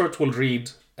expert will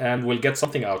read and will get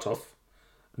something out of,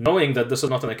 knowing that this is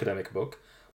not an academic book.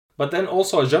 But then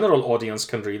also a general audience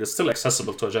can read. It's still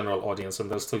accessible to a general audience, and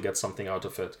they'll still get something out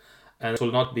of it. And it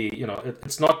will not be,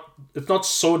 it's not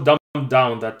so dumbed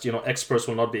down that experts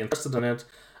will not be interested in it,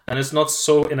 and it's not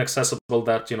so inaccessible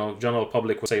that general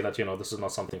public will say that this is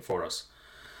not something for us.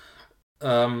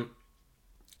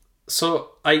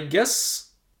 So I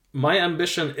guess my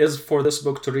ambition is for this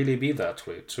book to really be that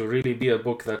way, to really be a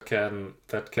book that can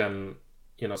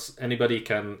anybody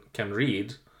can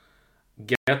read,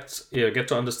 get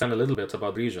to understand a little bit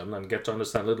about the region, and get to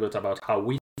understand a little bit about how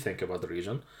we think about the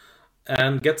region,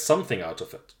 and get something out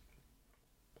of it.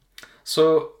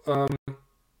 So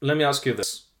let me ask you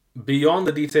this: beyond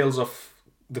the details of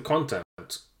the content,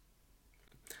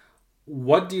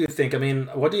 what do you think? I mean,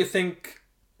 what do you think?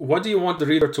 What do you want the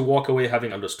reader to walk away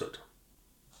having understood?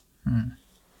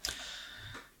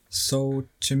 So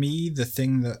to me, the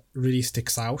thing that really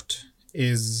sticks out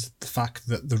is the fact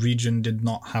that the region did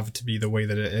not have to be the way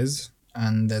that it is,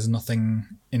 and there's nothing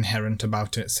inherent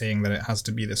about it saying that it has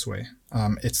to be this way.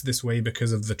 It's this way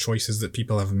because of the choices that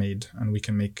people have made, and we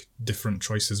can make different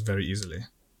choices very easily.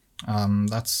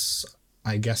 That's,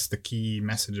 I guess, the key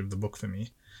message of the book for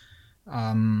me.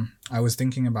 I was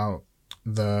thinking about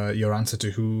your answer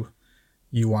to who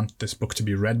you want this book to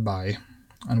be read by,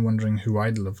 and wondering who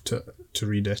I'd love to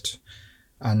read it.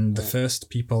 And the first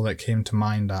people that came to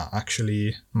mind are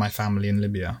actually my family in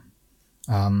Libya.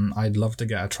 I'd love to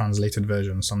get a translated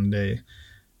version someday,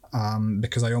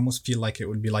 because I almost feel like it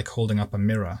would be like holding up a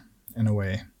mirror in a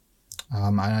way.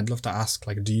 And I'd love to ask,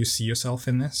 do you see yourself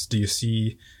in this? Do you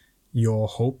see your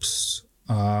hopes,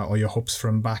 or your hopes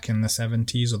from back in the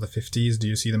 70s or the 50s? Do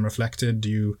you see them reflected? Do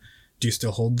you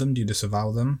still hold them? Do you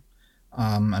disavow them?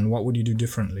 And what would you do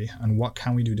differently? And what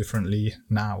can we do differently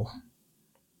now?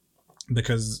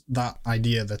 Because that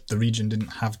idea that the region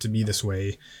didn't have to be this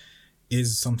way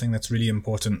is something that's really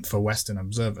important for Western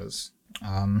observers.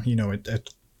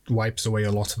 It wipes away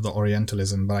a lot of the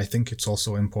Orientalism, but I think it's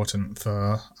also important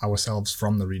for ourselves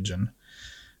from the region,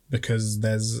 because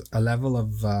there's a level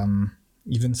of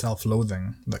even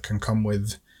self-loathing that can come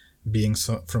with being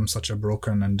from such a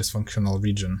broken and dysfunctional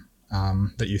region,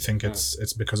 that you think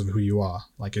it's because of who you are.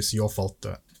 Like, it's your fault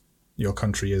that your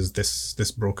country is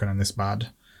this broken and this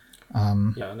bad.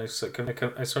 Yeah, and I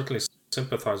certainly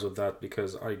sympathize with that,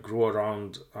 because I grew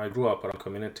up around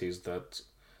communities that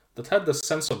had this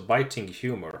sense of biting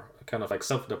humor, kind of like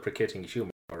self-deprecating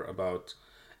humor about.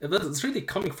 It's really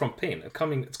coming from pain.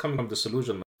 It's coming from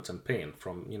disillusionment and pain,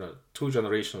 from 2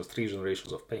 generations, 3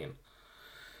 generations of pain.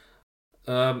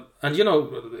 And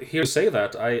here to say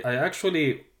that I'm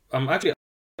actually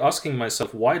asking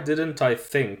myself, why didn't I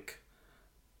think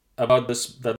about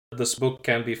that this book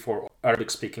can be for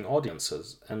Arabic-speaking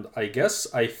audiences? And I guess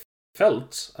I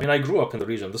grew up in the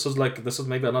region. This is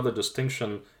maybe another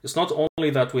distinction. It's not only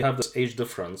that we have this age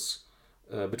difference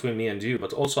between me and you,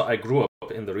 but also I grew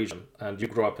up in the region, and you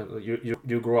grew up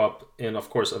in, of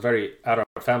course, a very Arab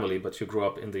family, but you grew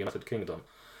up in the United Kingdom,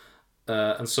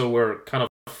 and so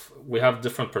we have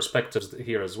different perspectives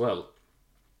here as well.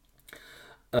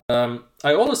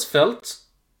 I always felt,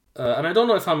 and I don't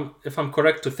know if I'm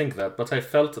correct to think that, but I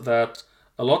felt that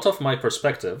a lot of my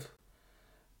perspective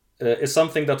is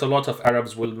something that a lot of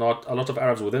Arabs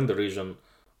within the region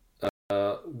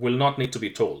will not need to be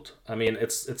told. I mean,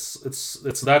 it's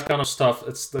that kind of stuff.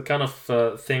 It's the kind of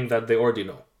thing that they already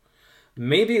know.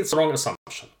 maybe it's a wrong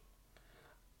assumption.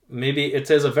 Maybe it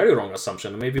is a very wrong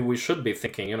assumption. Maybe we should be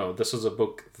thinking, this is a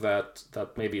book that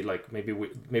maybe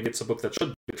it's a book that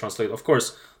should be translated. Of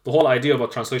course, the whole idea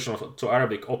about translation to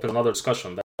Arabic opens another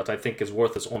discussion that I think is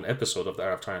worth its own episode of the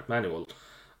Arab Tyrant Manual,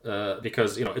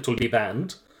 because it will be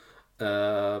banned.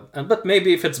 But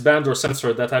maybe if it's banned or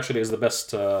censored, that actually is the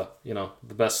best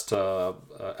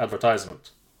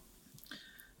advertisement.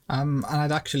 And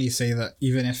I'd actually say that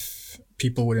even if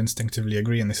people would instinctively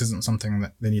agree, and this isn't something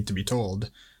that they need to be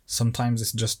told, sometimes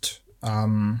it's just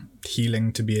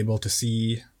healing to be able to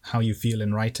see how you feel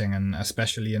in writing, and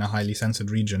especially in a highly censored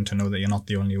region, to know that you're not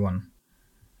the only one.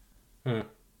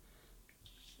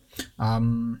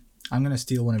 I'm going to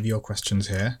steal one of your questions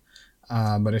here.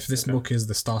 But if this book is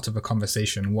the start of a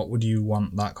conversation, what would you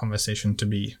want that conversation to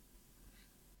be?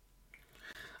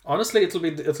 Honestly,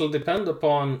 it'll depend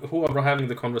upon who I'm having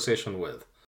the conversation with.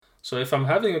 So if I'm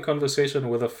having a conversation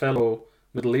with a fellow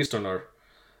Middle Easterner,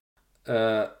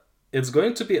 it's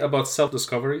going to be about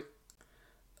self-discovery,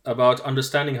 about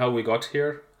understanding how we got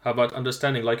here, about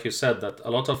understanding, like you said, that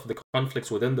a lot of the conflicts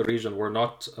within the region were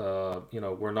not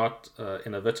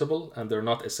inevitable, and they're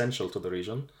not essential to the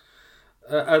region.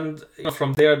 And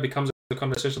from there it becomes a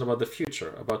conversation about the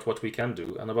future, about what we can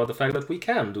do, and about the fact that we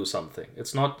can do something.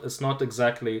 It's not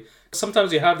exactly.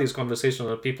 Sometimes you have these conversations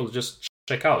where people just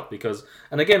check out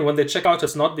and again, when they check out,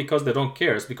 it's not because they don't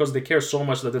care. It's because they care so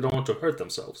much that they don't want to hurt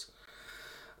themselves.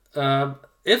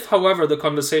 If, however, the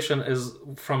conversation is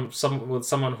with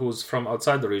someone who's from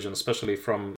outside the region, especially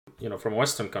from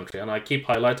Western country, and I keep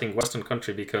highlighting Western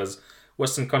country because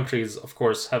Western countries, of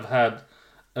course, have had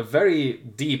a very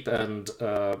deep and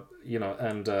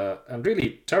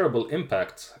really terrible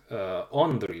impact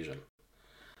on the region.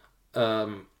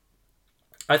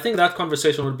 I think that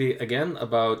conversation would be again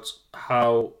about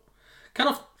how, kind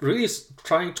of really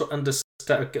trying to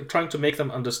make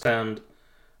them understand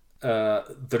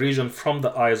the region from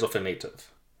the eyes of a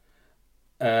native,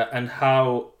 and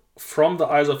how from the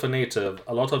eyes of a native,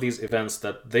 a lot of these events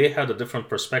that they had a different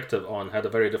perspective on had a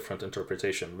very different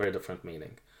interpretation, very different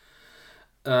meaning.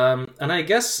 And I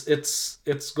guess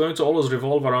it's going to always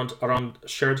revolve around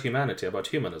shared humanity, about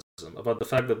humanism, about the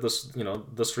fact that this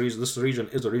region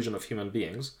is a region of human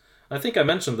beings. I think I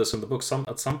mentioned this in the book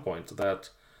at some point, that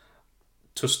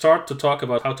to start to talk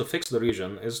about how to fix the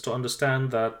region is to understand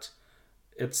that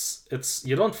it's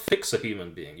you don't fix a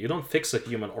human being, you don't fix a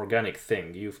human organic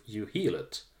thing, you heal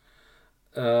it.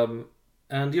 And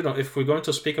if we're going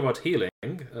to speak about healing,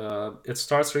 it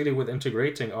starts really with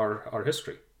integrating our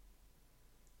history.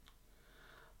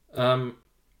 I'm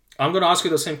going to ask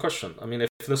you the same question. I mean, if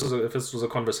this was a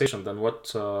conversation, then where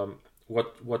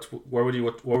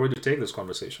would you take this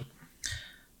conversation?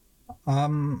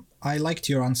 I liked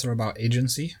your answer about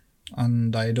agency,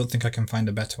 and I don't think I can find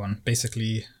a better one.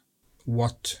 Basically,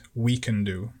 what we can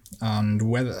do, and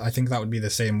whether I think that would be the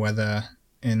same whether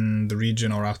in the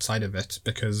region or outside of it,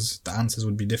 because the answers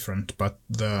would be different, but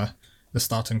the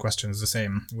starting question is the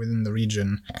same. Within the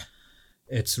region,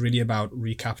 it's really about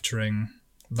recapturing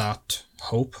that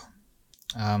hope,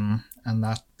 and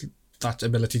that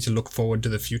ability to look forward to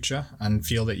the future and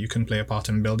feel that you can play a part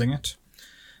in building it.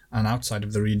 And outside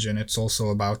of the region, it's also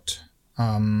about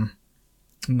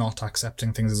not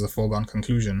accepting things as a foregone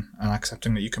conclusion, and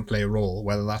accepting that you can play a role,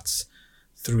 whether that's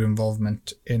through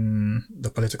involvement in the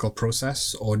political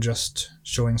process or just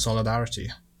showing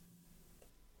solidarity.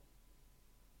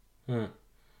 I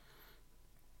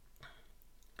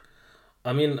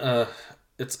mean,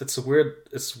 it's a weird.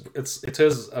 It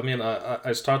is. I mean,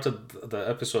 I started the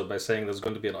episode by saying there's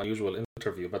going to be an unusual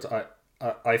interview, but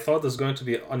I thought there's going to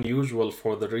be unusual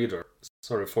for the reader.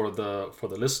 Sorry, for the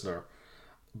listener.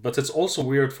 But it's also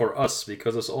weird for us,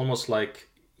 because it's almost like,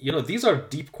 these are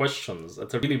deep questions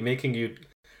that are really making you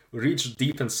reach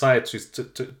deep inside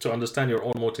to understand your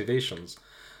own motivations.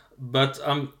 But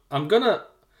I'm gonna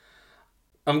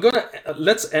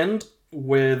let's end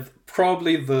with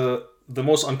probably the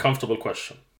most uncomfortable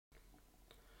question.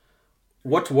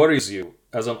 What worries you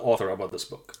as an author about this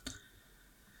book?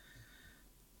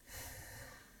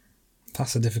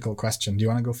 That's a difficult question. Do you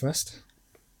want to go first?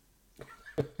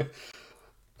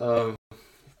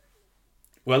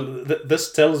 Well,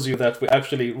 this tells you that we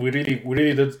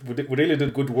really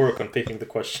did good work on picking the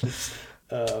questions.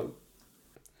 But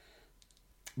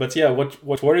yeah,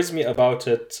 what worries me about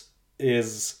it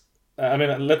is, I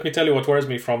mean, let me tell you what worries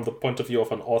me from the point of view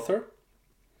of an author.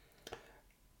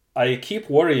 I keep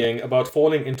worrying about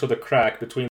falling into the crack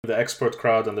between the expert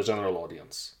crowd and the general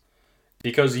audience,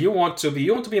 because you want to be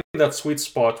in that sweet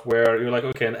spot where you're like,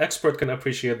 okay, an expert can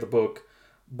appreciate the book,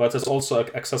 but it's also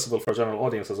accessible for general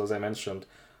audiences, as I mentioned.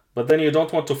 But then you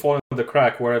don't want to fall in the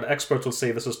crack where an expert will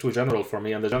say this is too general for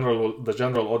me, and the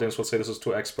general audience will say this is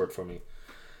too expert for me.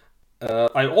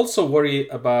 I also worry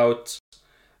about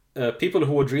people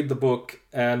who would read the book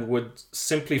and would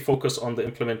simply focus on the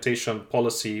implementation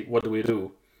policy. What do we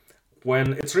do?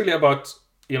 When it's really about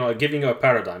giving you a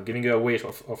paradigm, giving you a way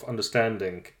of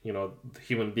understanding the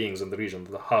human beings in the region,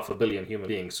 the 500 million human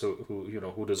beings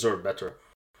who deserve better.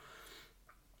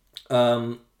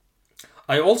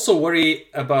 I also worry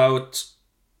about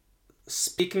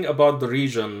speaking about the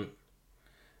region,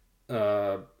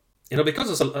 because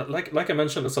it's like I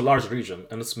mentioned, it's a large region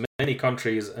and it's many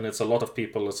countries and it's a lot of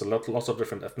people, it's lots of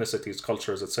different ethnicities,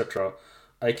 cultures, etc.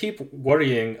 I keep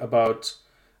worrying about,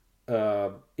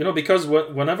 because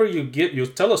whenever you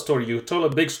tell a story, you tell a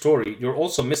big story, you're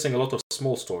also missing a lot of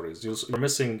small stories. You're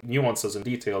missing nuances and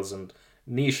details and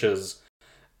niches.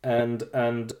 And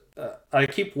I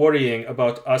keep worrying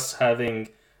about us having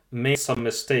made some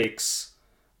mistakes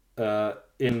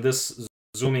in this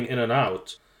zooming in and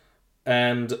out,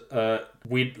 and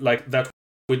we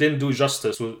didn't do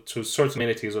justice to certain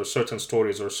communities or certain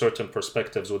stories or certain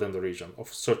perspectives within the region,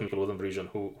 of certain people within the region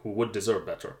who would deserve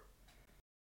better.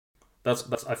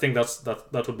 I think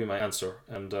that would be my answer,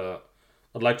 and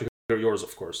I'd like to hear yours,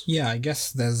 of course. Yeah, I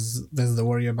guess there's the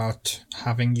worry about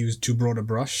having used too broad a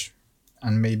brush.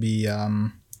 And maybe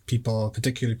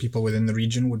particularly people within the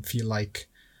region, would feel like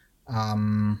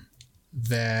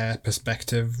their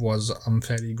perspective was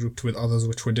unfairly grouped with others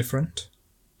which were different,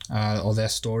 or their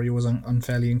story was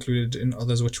unfairly included in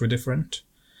others which were different.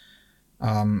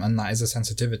 And that is a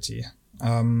sensitivity.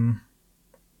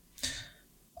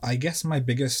 I guess my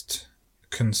biggest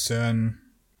concern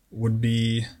would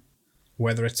be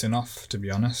whether it's enough, to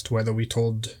be honest, whether we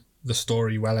told the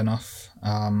story well enough,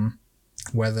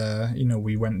 whether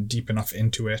we went deep enough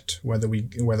into it,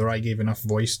 whether I gave enough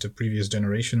voice to previous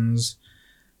generations,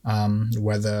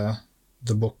 whether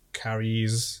the book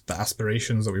carries the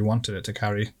aspirations that we wanted it to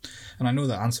carry. And I know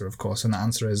the answer, of course, and the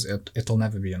answer is it'll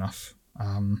never be enough.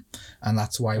 And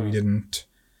that's why we didn't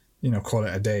call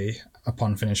it a day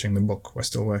upon finishing the book. We're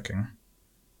still working.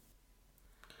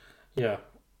 Yeah,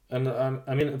 and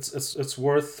I mean it's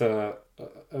worth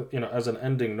as an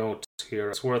ending note here,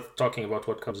 it's worth talking about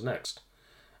what comes next.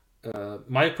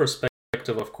 My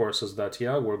perspective, of course, is that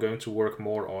we're going to work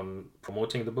more on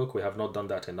promoting the book. We have not done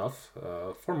that enough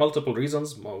for multiple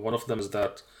reasons. One of them is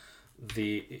that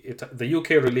the UK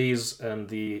release and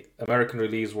the American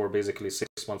release were basically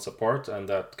 6 months apart, and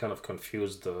that kind of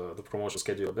confused the promotion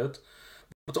schedule a bit.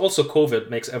 But also COVID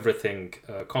makes everything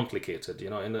complicated.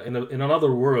 In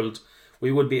another world,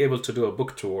 we would be able to do a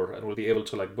book tour and we'll be able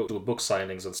to do book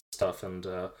signings and stuff, and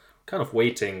kind of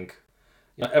waiting.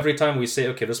 Every time we say,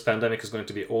 okay, this pandemic is going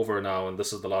to be over now and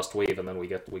this is the last wave, and then we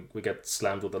get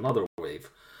slammed with another wave.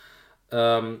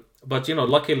 But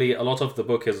luckily, a lot of the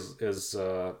book is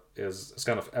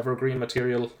kind of evergreen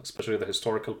material, especially the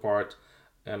historical part,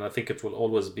 and I think it will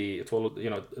always be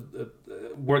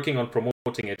working on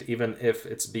promoting it, even if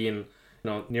it's been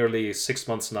nearly 6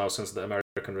 months now since the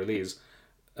American release.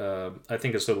 I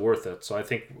think it's still worth it. So I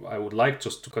think I would like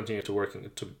just to continue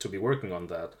to be working on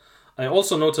that. I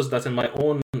also noticed that in my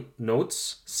own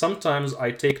notes, sometimes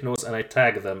I take notes and I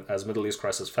tag them as Middle East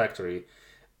Crisis Factory,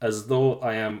 as though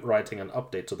I am writing an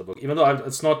update to the book. Even though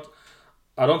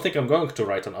I don't think I'm going to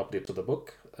write an update to the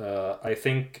book. I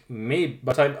think maybe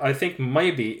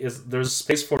there's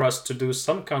space for us to do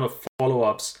some kind of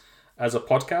follow-ups as a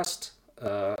podcast,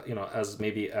 as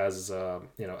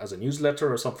a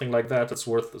newsletter or something like that. It's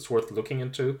worth looking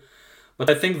into. But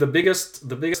I think the biggest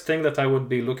thing that I would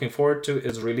be looking forward to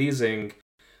is releasing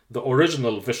the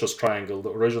original Vicious Triangle, the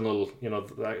original,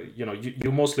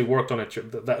 you mostly worked on it.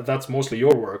 That's mostly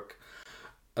your work.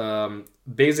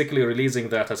 Basically releasing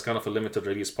that as kind of a limited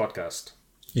release podcast.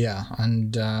 Yeah,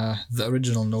 and the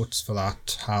original notes for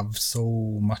that have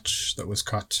so much that was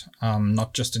cut,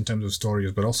 not just in terms of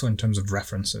stories, but also in terms of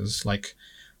references. Like,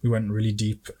 we went really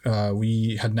deep.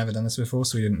 We had never done this before,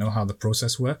 so we didn't know how the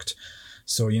process worked.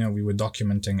 So, we were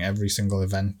documenting every single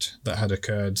event that had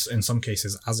occurred, in some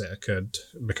cases as it occurred,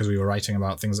 because we were writing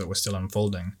about things that were still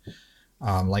unfolding.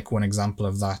 Like, one example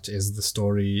of that is the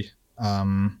story,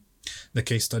 the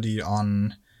case study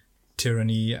on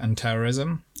tyranny and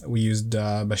terrorism. We used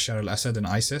Bashar al-Assad and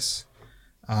ISIS.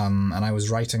 And I was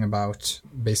writing about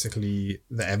basically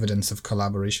the evidence of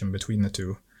collaboration between the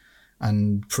two.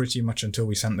 And pretty much until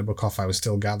we sent the book off, I was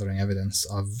still gathering evidence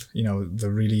of,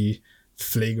 the really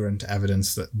flagrant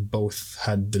evidence that both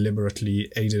had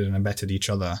deliberately aided and abetted each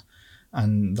other.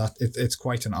 And that it's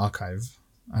quite an archive.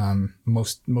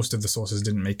 Most of the sources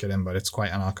didn't make it in, but it's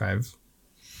quite an archive.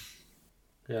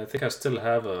 Yeah, I think I still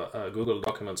have a Google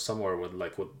document somewhere with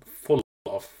full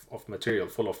of material,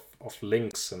 full of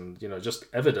links and just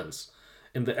evidence.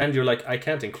 In the end, you're like, I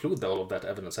can't include all of that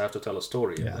evidence. I have to tell a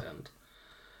story in the end.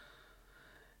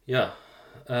 Yeah,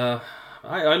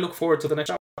 I look forward to the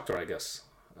next chapter, I guess.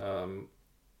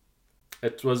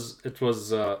 It was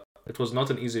not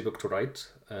an easy book to write,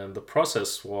 and the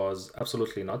process was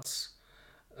absolutely nuts.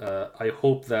 I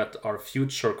hope that our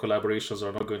future collaborations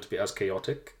are not going to be as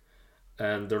chaotic,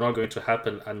 and they're not going to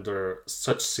happen under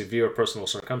such severe personal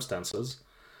circumstances.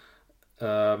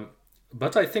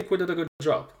 But I think we did a good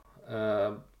job,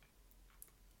 and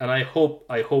I hope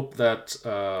that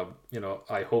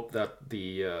I hope that the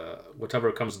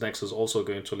whatever comes next is also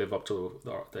going to live up to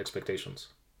the expectations.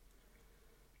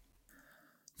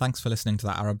 Thanks for listening to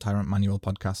that Arab Tyrant Manual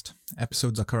podcast.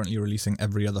 Episodes are currently releasing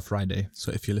every other Friday,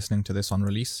 so if you're listening to this on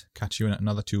release, catch you in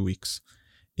another 2 weeks.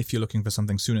 If you're looking for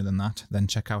something sooner than that, then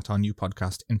check out our new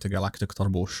podcast, Intergalactic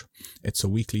Tarbosh. It's a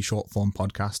weekly short-form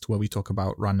podcast where we talk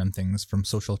about random things from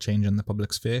social change in the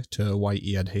public sphere to why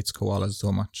Iyad hates koalas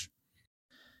so much.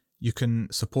 You can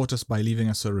support us by leaving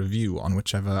us a review on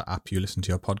whichever app you listen to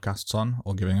your podcasts on,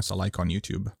 or giving us a like on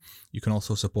YouTube. You can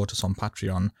also support us on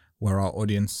Patreon, where our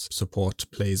audience support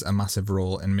plays a massive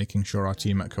role in making sure our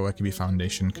team at Kawakibi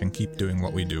Foundation can keep doing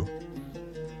what we do.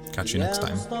 Catch you next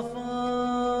time.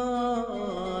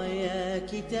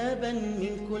 كتابا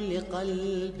من كل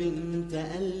قلب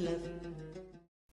تألف